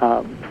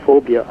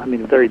phobia, I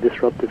mean, a very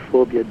disruptive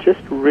phobia, just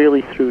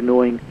really through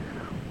knowing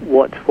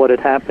what had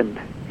happened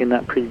in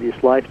that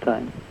previous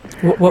lifetime.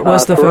 What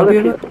was the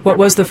phobia? What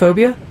was the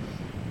phobia?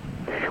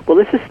 Well,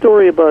 this is a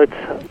story about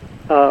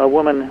a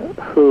woman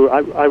who,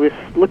 I was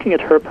looking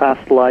at her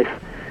past life,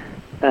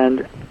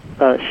 and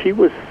she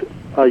was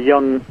a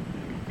young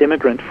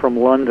immigrant from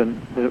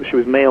London. She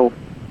was male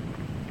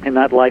in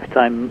that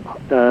lifetime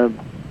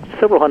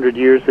several hundred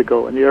years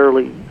ago, in the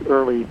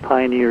early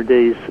pioneer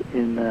days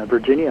in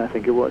Virginia, I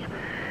think it was.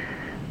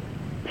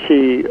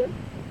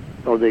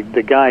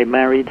 The guy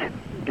married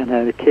and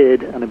had a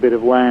kid and a bit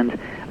of land.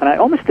 And I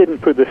almost didn't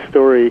put this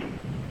story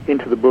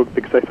into the book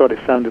because I thought it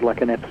sounded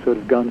like an episode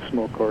of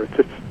Gunsmoke, or it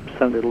just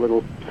sounded a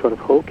little sort of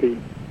hokey.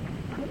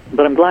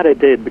 But I'm glad I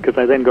did, because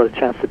I then got a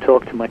chance to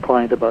talk to my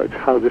client about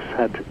how this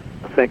had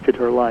affected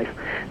her life.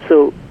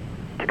 So,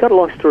 to cut a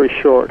long story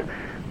short,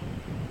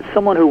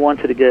 someone who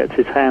wanted to get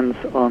his hands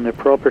on their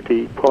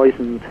property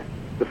poisoned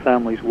the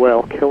family's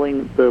well,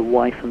 killing the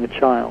wife and the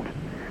child.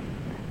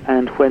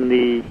 And when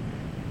the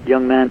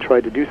young man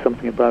tried to do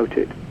something about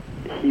it,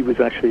 he was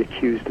actually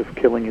accused of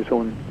killing his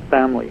own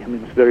family. I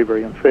mean, it's very,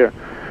 very unfair.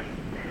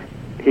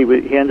 He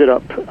ended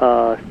up,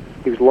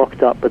 he was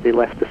locked up, but they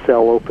left the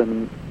cell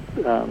open,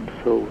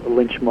 so a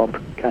lynch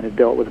mob kind of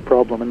dealt with the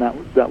problem, and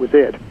that was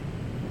it.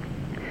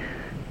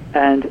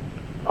 And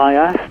I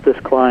asked this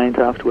client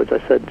afterwards, I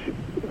said,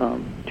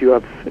 do you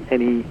have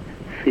any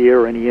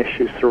fear or any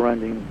issues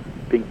surrounding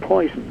being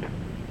poisoned?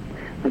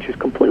 And she was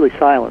completely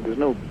silent. There's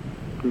no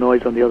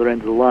noise on the other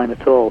end of the line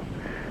at all.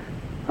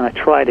 And I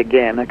tried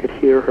again. I could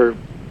hear her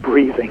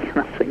breathing. And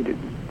I was saying,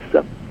 does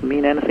that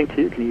mean anything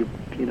to you? Can you,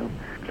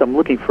 because I'm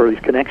looking for these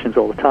connections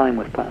all the time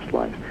with past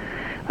lives.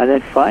 And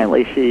then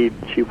finally she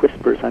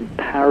whispers, I'm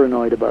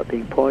paranoid about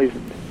being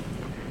poisoned.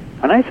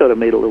 And I sort of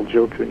made a little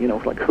joke,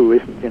 like, who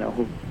isn't,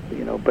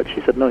 but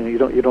she said, no, you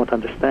don't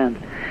understand.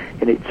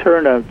 And it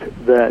turned out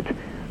that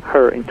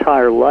her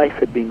entire life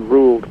had been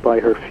ruled by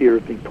her fear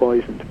of being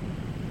poisoned.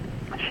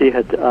 She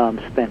had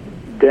spent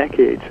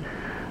decades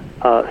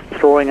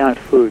throwing out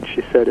food.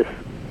 She said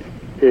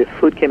if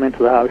food came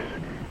into the house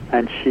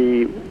and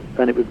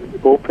it was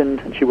opened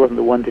and she wasn't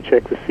the one to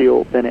check the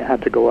seal, then it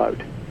had to go out.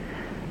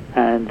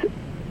 And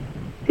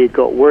it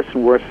got worse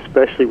and worse,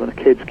 especially when the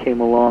kids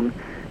came along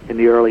in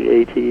the early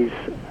 80s.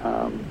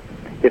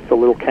 If the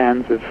little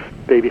cans of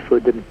baby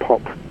food didn't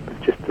pop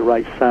with just the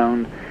right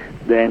sound,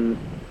 then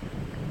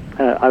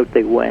out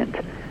they went.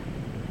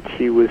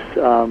 She was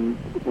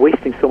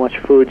wasting so much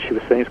food. She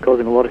was saying it's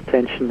causing a lot of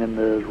tension in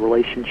the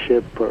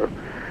relationship. Her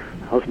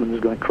husband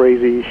was going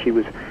crazy. She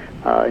was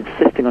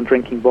insisting on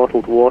drinking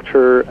bottled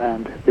water,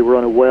 and they were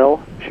on a well,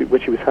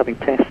 which she was having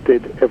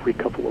tested every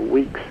couple of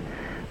weeks,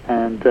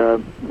 and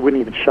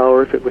wouldn't even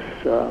shower if it was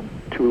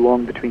too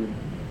long between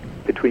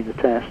the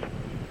tests.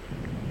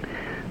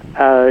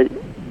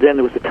 Then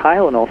there was the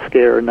Tylenol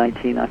scare in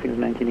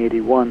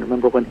 1981.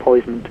 Remember when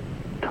poisoned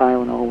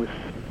Tylenol was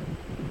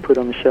put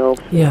on the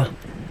shelves? Yeah.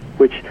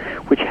 Which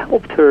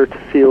helped her to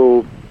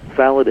feel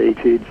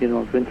validated,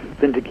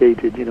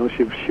 vindicated.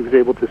 She was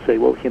able to say,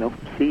 well,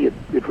 see,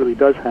 it really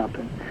does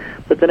happen.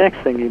 But the next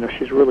thing,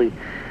 she's really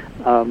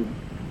going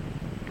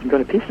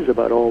to pieces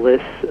about all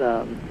this.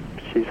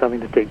 She's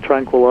having to take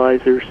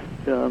tranquilizers.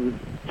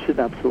 She's an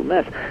absolute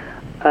mess.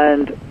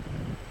 And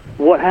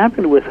what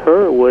happened with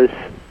her was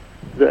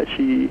that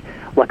she,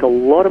 like a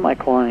lot of my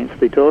clients,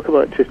 they talk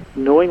about just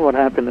knowing what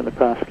happened in the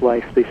past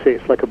life. They say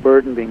it's like a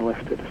burden being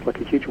lifted. It's like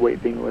a huge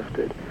weight being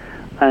lifted.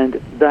 And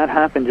that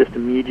happened just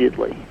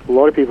immediately. A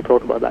lot of people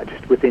talk about that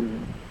just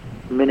within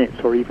minutes,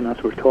 or even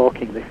as we're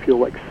talking, they feel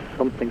like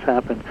something's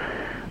happened.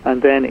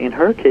 And then in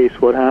her case,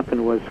 what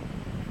happened was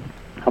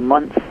a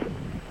month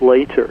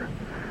later,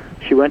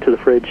 she went to the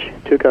fridge,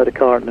 took out a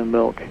carton of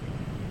milk,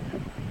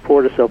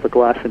 poured herself a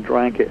glass and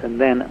drank it, and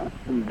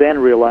then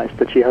realized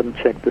that she hadn't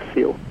checked the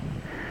seal.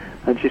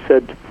 And she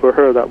said for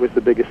her that was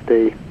the biggest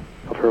day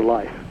of her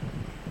life.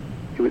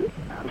 It was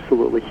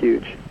absolutely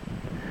huge.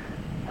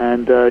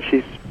 And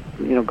she's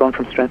gone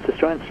from strength to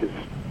strength.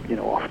 She's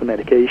off the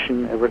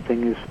medication.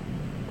 Everything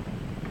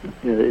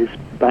is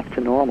back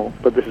to normal.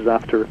 But this is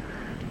after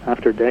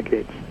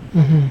decades.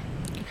 Mm-hmm.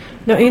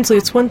 Now, Ainslie,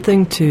 it's one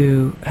thing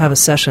to have a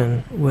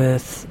session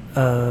with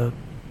a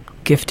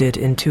gifted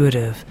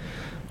intuitive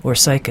or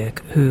psychic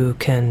who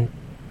can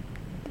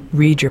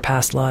read your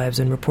past lives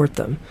and report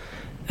them.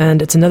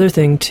 And it's another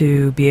thing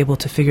to be able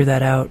to figure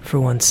that out for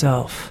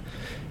oneself.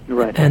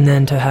 Right. And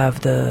then to have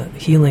the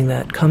healing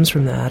that comes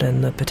from that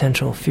and the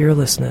potential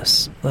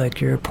fearlessness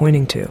like you're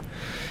pointing to.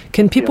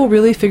 Can people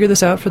really figure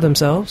this out for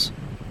themselves?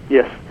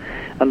 Yes.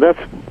 And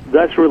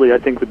that's really, I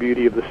think, the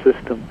beauty of the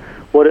system.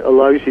 What it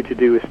allows you to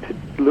do is to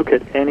look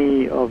at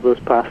any of those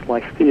past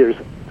life fears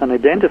and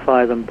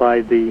identify them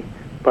by the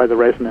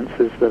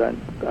resonances that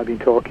I've been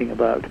talking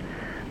about.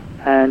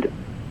 And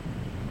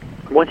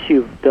once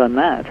you've done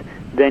that,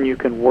 then you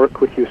can work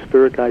with your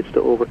spirit guides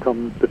to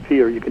overcome the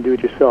fear. You can do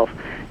it yourself.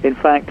 In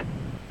fact,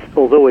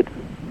 although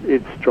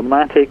it's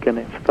dramatic and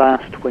it's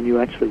fast when you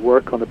actually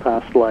work on the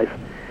past life,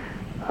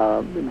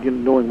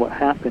 knowing what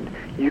happened,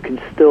 you can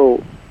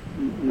still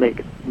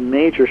make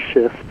major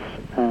shifts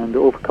and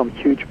overcome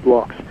huge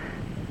blocks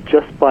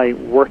just by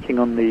working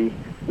on the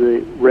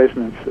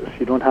resonances.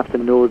 You don't have to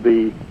know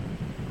the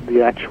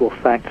actual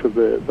facts of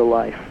the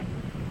life.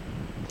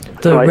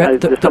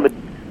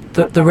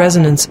 The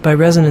resonance, by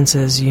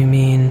resonances you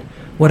mean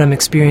what I'm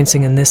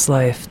experiencing in this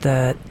life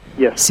that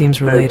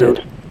seems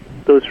related.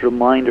 Those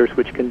reminders,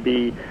 which can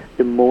be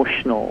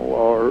emotional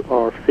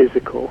or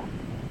physical.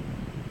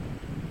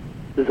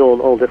 There's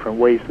all different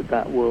ways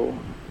that will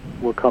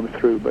come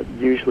through, but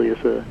usually as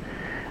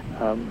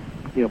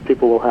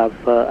people will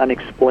have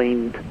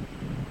unexplained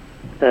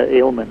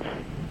ailments.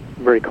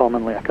 Very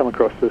commonly, I come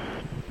across this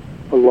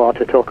a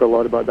lot. I talk a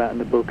lot about that in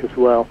the book as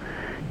well.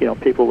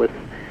 People with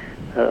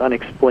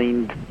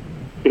unexplained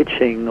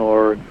itching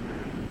or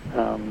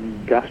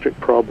gastric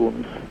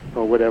problems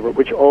or whatever,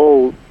 which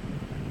all,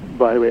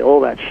 by the way,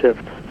 all that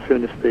shifts as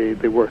soon as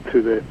they work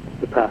through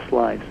the past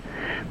lives.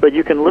 But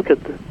you can look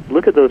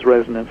at those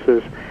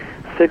resonances,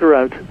 figure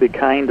out the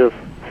kind of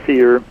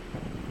fear,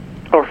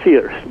 or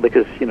fears,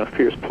 because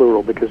fear is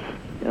plural, because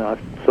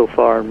so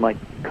far in my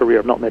career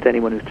I've not met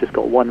anyone who's just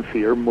got one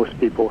fear. Most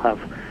people have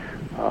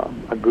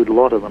a good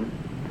lot of them.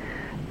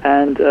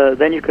 And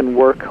then you can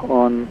work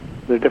on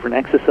the different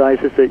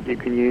exercises that you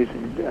can use,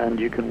 and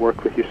you can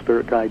work with your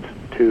spirit guides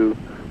to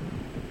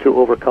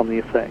overcome the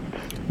effects.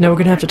 Now we're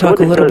going to have to talk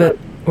a little bit.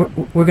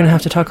 We're going to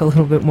have to talk a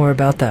little bit more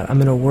about that. I'm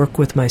going to work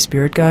with my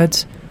spirit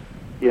guides.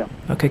 Yeah.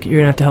 Okay,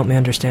 you're going to have to help me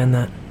understand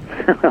that.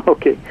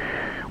 Okay.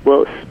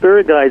 Well,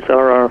 spirit guides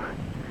are our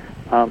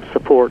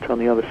support on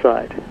the other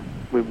side.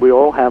 We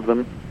all have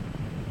them,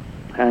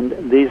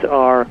 and these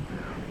are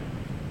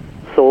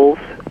souls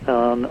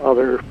on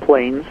other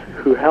planes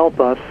who help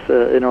us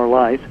in our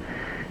lives.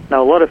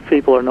 Now, a lot of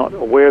people are not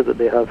aware that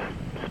they have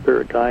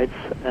spirit guides,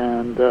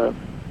 and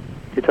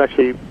it's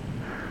actually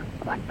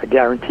a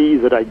guarantee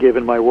that I give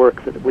in my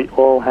work that we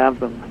all have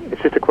them.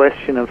 It's just a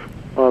question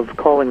of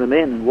calling them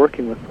in and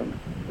working with them.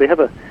 They have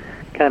a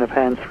kind of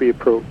hands-free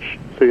approach,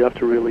 so you have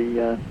to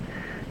really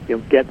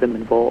get them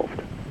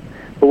involved.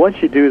 But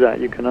once you do that,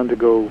 you can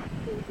undergo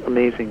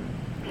amazing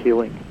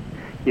healing.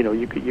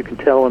 You can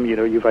tell them,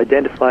 you've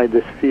identified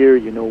this fear,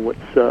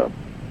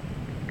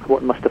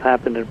 what must have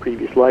happened in a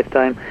previous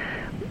lifetime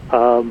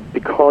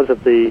because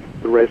of the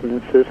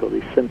resonances or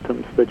the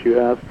symptoms that you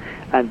have,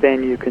 and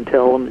then you can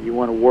tell them that you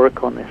want to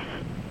work on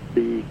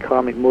the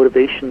karmic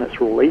motivation that's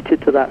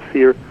related to that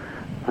fear,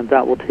 and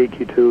that will take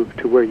you to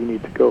where you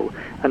need to go.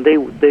 And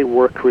they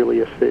work really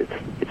as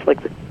it's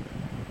like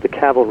the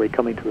cavalry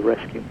coming to the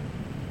rescue.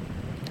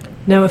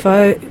 Now, if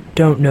I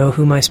don't know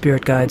who my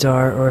spirit guides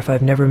are, or if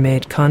I've never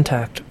made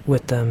contact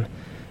with them,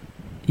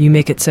 you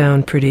make it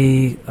sound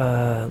pretty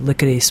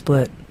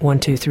lickety-split, 1,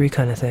 2, 3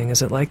 kind of thing.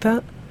 Is it like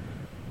that?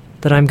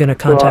 That I'm going to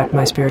contact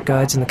my spirit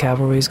guides and the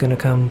cavalry is going to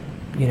come,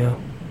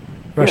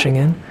 rushing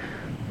in?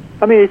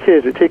 I mean, it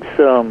is. It takes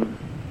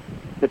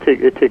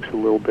a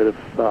little bit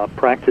of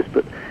practice,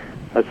 but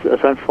as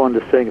I'm fond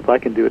of saying, if I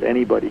can do it,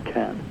 anybody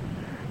can.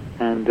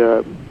 And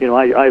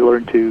I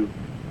learned to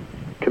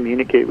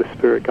communicate with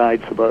spirit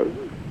guides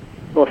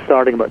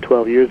starting about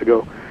 12 years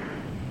ago,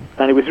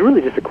 and it was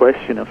really just a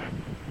question of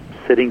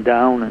sitting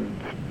down and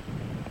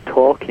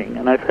talking.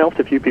 And I've helped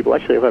a few people.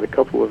 Actually, I've had a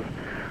couple of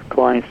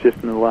clients just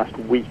in the last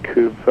week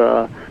who've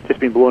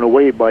just been blown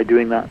away by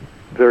doing that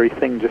very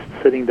thing, just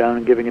sitting down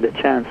and giving it a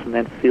chance, and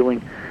then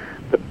feeling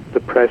the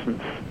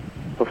presence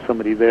of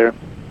somebody there,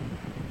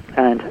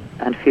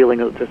 and feeling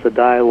that there's a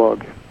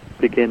dialogue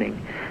beginning.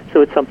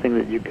 So it's something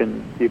that you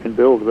can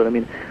build. But I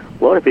mean,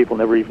 a lot of people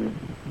never even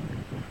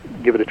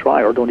give it a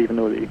try, or don't even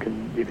know that you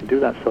can do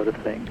that sort of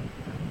thing.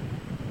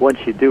 Once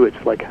you do,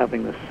 it's like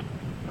having this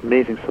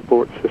amazing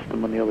support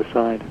system on the other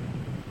side.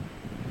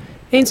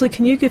 Ainslie,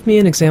 can you give me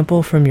an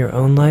example from your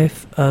own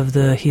life of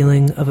the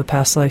healing of a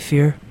past life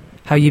fear?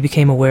 How you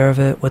became aware of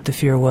it, what the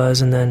fear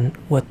was, and then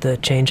what the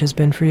change has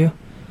been for you?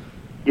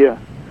 Yeah.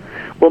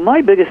 Well,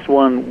 my biggest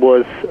one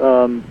was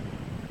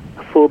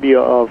a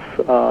phobia of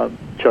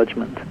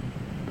judgment.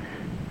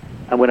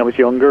 And when I was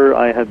younger,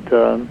 I had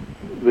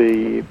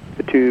the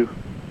two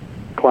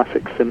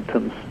classic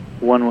symptoms.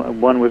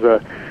 One was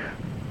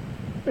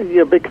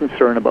a big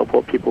concern about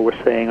what people were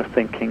saying or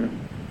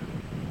thinking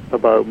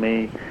about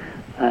me.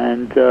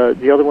 And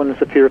the other one is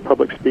the fear of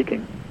public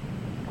speaking.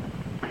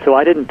 So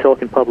I didn't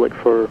talk in public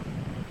for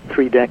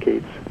 3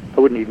 decades. I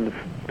wouldn't even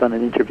have done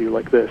an interview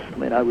like this. I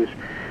mean, I was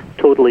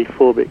totally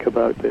phobic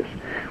about this.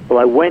 Well,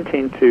 I went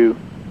into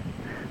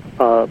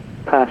a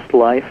past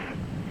life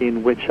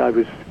in which I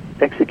was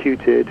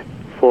executed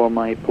for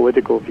my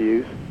political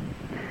views.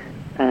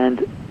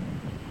 And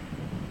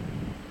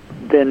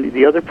then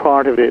the other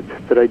part of it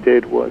that I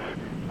did was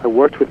I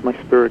worked with my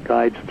spirit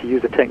guides to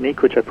use a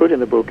technique which I put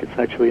in the book. It's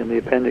actually in the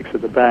appendix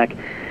at the back.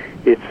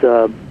 It's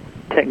a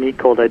technique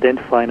called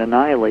Identify and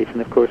Annihilate.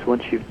 And, of course,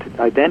 once you've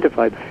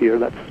identified the fear,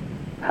 that's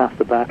half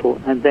the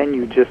battle. And then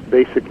you just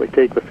basically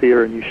take the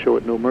fear and you show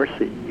it no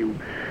mercy.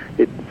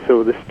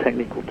 So this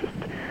technique will just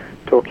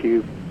talk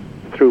you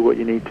through what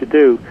you need to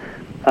do.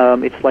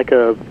 It's like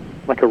a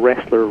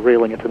wrestler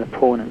railing at an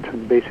opponent,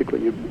 and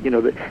basically,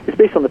 it's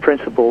based on the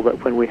principle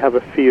that when we have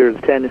a fear,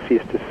 the tendency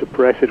is to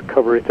suppress it,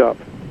 cover it up.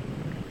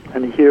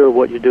 And here,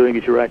 what you're doing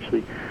is you're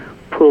actually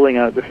pulling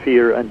out the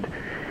fear and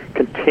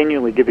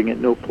continually giving it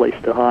no place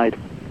to hide.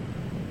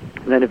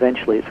 And then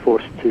eventually, it's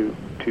forced to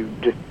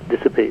just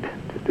dissipate,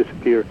 to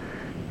disappear.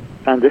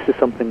 And this is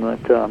something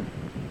that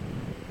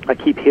I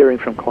keep hearing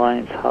from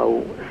clients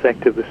how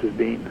effective this has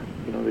been.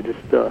 They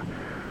just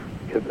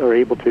are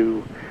able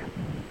to.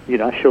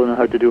 I've shown them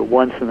how to do it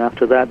once, and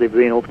after that they've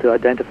been able to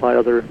identify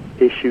other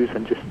issues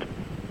and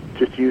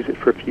just use it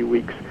for a few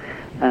weeks,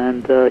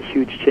 and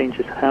huge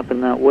changes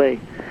happen that way.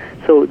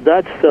 So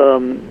that's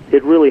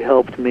it really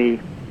helped me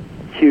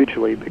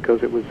hugely,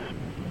 because it was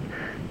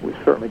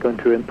certainly going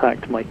to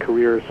impact my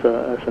career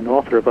as an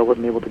author if I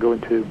wasn't able to go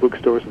into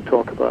bookstores and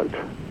talk about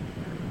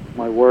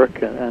my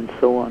work and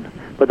so on.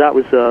 But that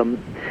was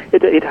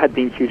it had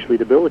been hugely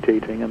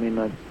debilitating. I mean,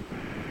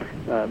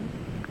 I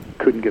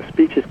couldn't give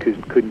speeches,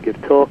 couldn't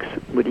give talks,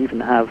 would even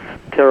have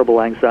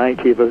terrible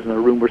anxiety if I was in a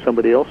room where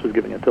somebody else was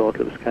giving a talk.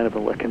 It was kind of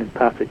like an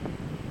empathic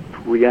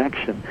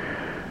reaction.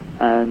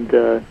 And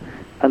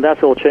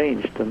that's all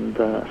changed. And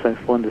as I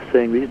was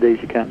saying, these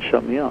days you can't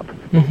shut me up.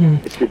 Mm-hmm.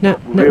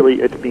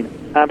 It's been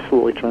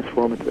absolutely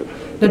transformative.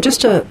 Now, just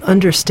to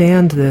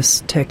understand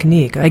this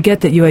technique, I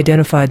get that you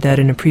identified that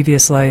in a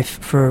previous life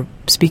for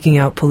speaking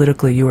out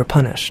politically you were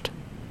punished.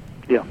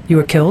 Yeah. You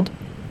were killed?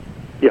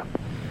 Yeah.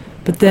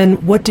 But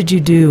then what did you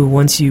do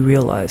once you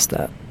realized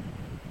that?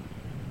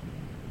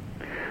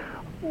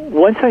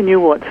 Once I knew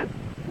what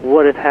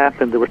had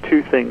happened, there were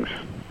 2 things.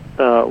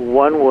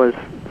 One was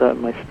that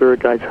my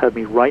spirit guides had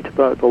me write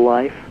about the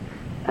life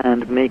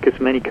and make as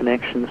many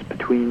connections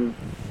between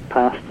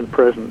past and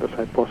present as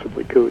I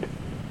possibly could.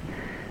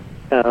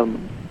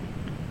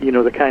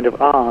 The kind of,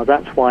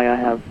 that's why I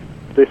have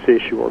this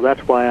issue, or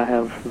that's why I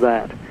have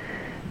that.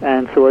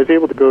 And so I was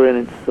able to go in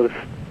and sort of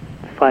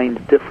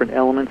find different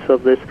elements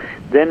of this.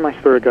 Then my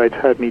spirit guides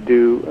had me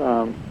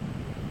do,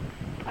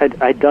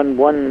 I'd done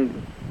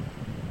one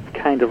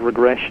kind of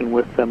regression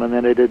with them, and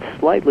then I did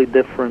slightly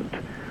different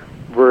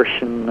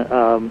version,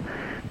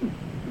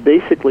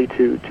 basically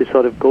to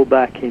sort of go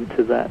back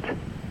into that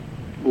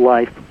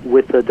life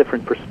with a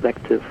different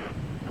perspective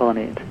on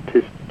it,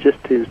 to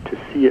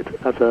see it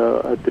as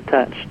a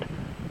detached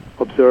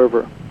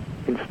observer,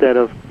 instead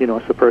of,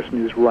 as a person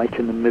who's right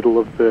in the middle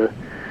of the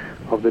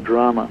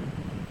drama.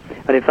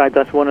 And in fact,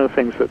 that's one of the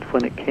things that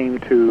when it came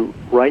to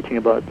writing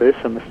about this,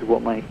 and this is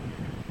what my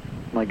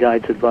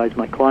guides advise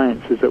my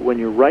clients, is that when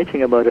you're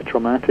writing about a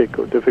traumatic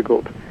or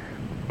difficult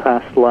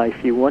past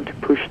life, you want to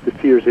push the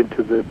fears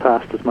into the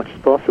past as much as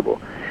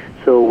possible.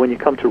 So when you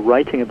come to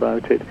writing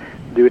about it,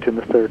 do it in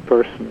the third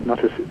person,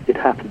 not as it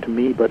happened to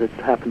me, but it's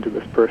happened to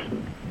this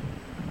person.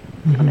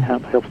 Mm-hmm. And it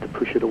helps to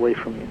push it away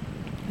from you.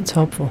 It's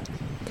helpful.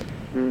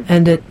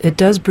 And it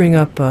does bring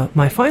up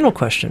my final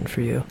question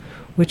for you,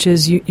 which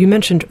is you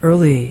mentioned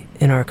early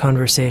in our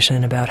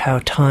conversation about how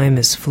time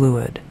is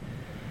fluid.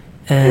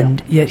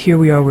 And yet here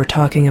we are, we're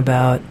talking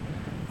about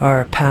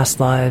our past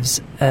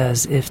lives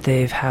as if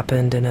they've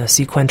happened in a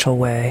sequential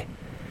way.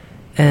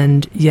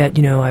 And yet,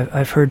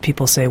 I've heard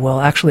people say, well,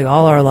 actually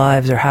all our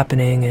lives are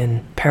happening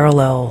in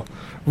parallel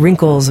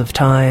wrinkles of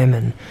time.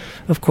 And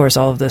of course,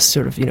 all of this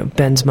sort of,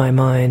 bends my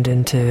mind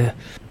into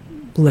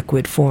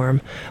liquid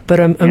form. But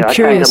I'm curious. I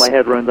can't get my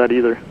head around that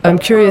either. I'm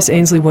curious,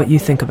 Ainslie, what you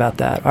think about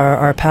that. Are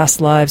our past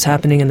lives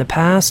happening in the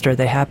past? Are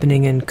they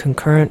happening in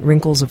concurrent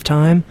wrinkles of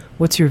time?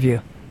 What's your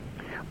view?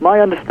 My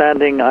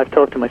understanding, I've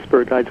talked to my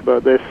spirit guides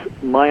about this,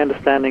 my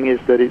understanding is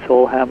that it's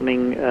all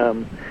happening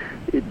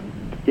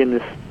in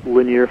this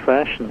linear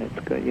fashion. It's,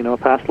 a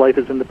past life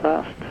is in the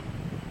past.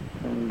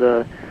 And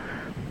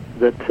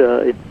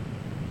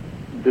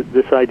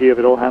this idea of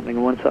it all happening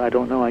at once, I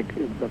don't know.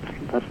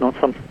 That's not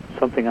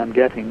something I'm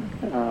getting.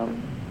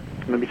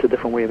 Maybe it's a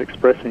different way of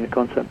expressing a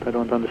concept I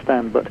don't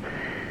understand. But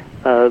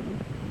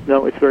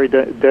no, it's very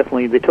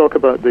definitely, they talk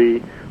about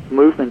the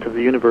movement of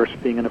the universe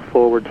being in a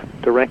forward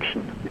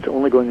direction. It's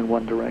only going in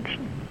one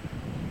direction,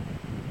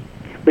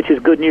 which is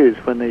good news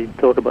when they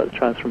talk about the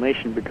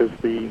transformation, because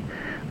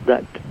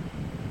that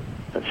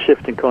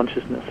shift in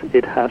consciousness,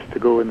 it has to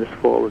go in this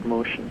forward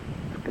motion.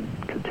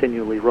 It can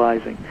continually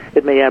rising.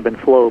 It may ebb and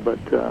flow, but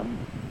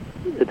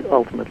it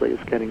ultimately is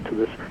getting to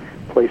this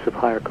place of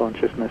higher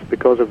consciousness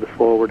because of the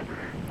forward,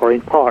 or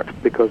in part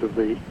because of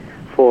the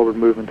forward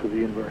movement of the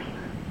universe.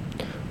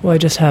 Well, I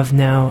just have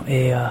now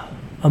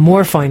a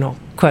more final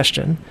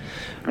question.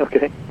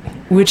 Okay.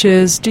 Which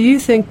is, do you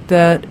think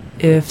that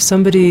if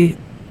somebody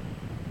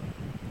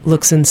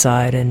looks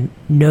inside and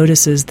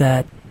notices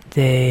that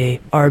they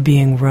are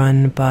being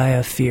run by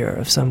a fear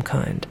of some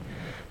kind,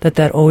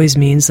 that always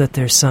means that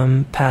there's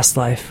some past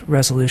life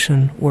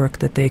resolution work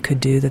that they could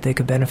do, that they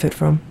could benefit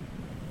from?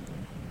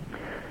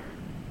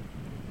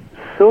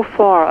 So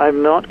far, I've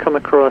not come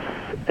across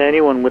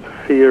anyone with a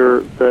fear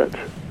that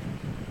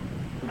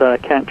I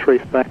can't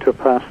trace back to a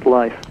past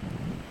life.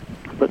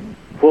 But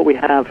what we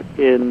have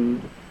in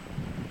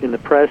the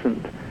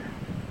present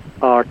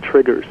are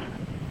triggers.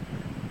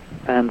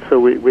 And so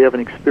we have an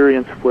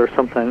experience where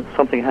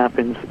something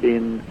happens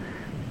in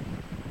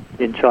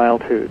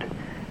childhood.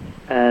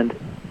 And,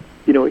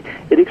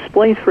 it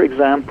explains, for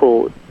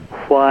example,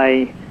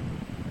 why,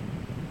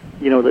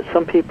 that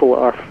some people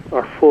are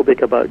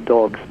phobic about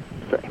dogs,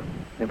 say.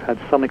 They've had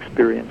some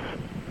experience,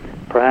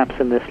 perhaps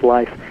in this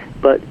life.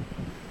 But,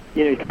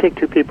 you can take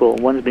two people,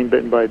 one's been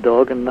bitten by a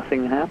dog and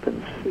nothing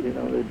happens.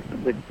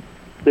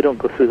 They don't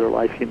go through their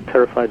life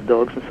terrified of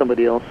dogs, and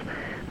somebody else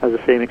has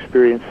the same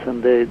experience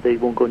and they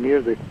won't go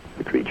near the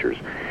creatures.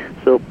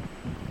 So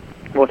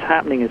what's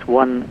happening is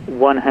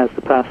one has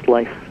the past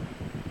life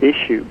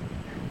issue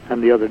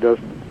and the other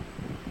doesn't.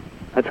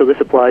 And so this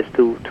applies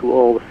to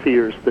all the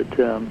fears that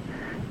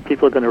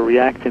people are going to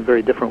react in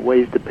very different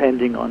ways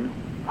depending on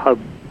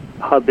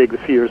how big the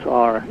fears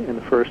are in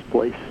the first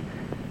place.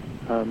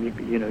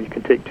 You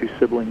can take two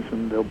siblings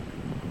and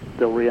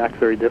they'll react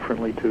very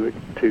differently to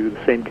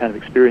the same kind of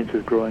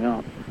experiences growing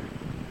up,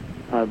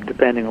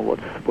 depending on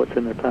what's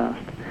in their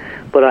past.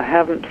 But I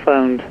haven't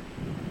found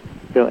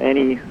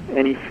any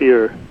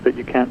fear that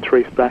you can't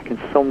trace back in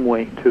some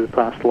way to the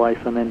past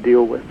life and then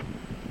deal with.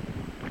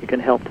 You can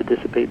help to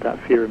dissipate that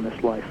fear in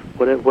this life,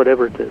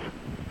 whatever it is.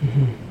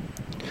 Mm-hmm.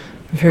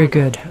 Very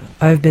good.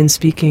 I've been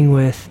speaking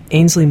with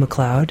Ainslie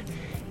MacLeod.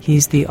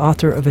 He's the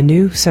author of a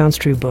new Sounds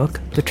True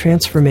book, The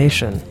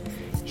Transformation,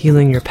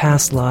 Healing Your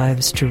Past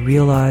Lives to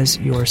Realize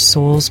Your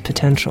Soul's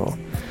Potential.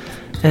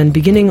 And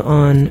beginning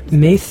on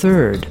May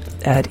 3rd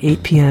at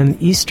 8 p.m.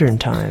 Eastern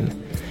Time,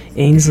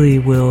 Ainslie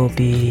will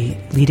be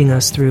leading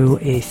us through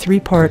a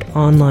 3-part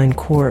online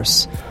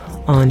course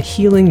on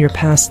healing your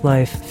past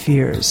life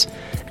fears.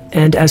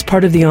 And as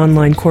part of the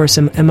online course,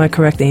 am I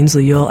correct,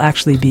 Ainslie, you'll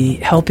actually be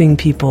helping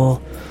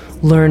people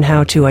learn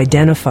how to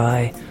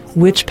identify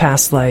which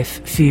past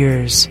life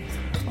fears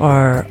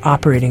are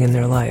operating in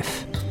their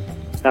life?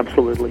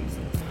 Absolutely.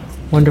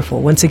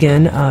 Wonderful. Once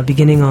again,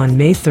 beginning on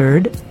May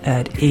 3rd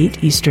at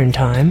 8 Eastern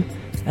Time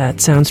at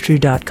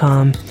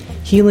SoundsTrue.com,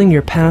 Healing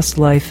Your Past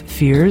Life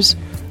Fears,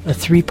 a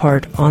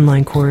 3-part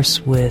online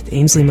course with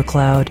Ainslie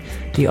MacLeod,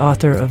 the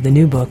author of the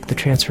new book, The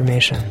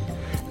Transformation.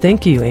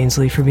 Thank you,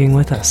 Ainslie, for being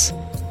with us.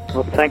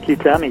 Well, thank you,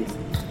 Tami.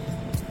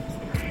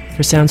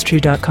 For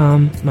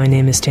SoundsTrue.com, my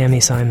name is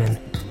Tami Simon.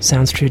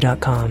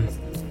 SoundsTrue.com.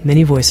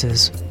 Many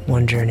voices,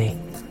 one journey.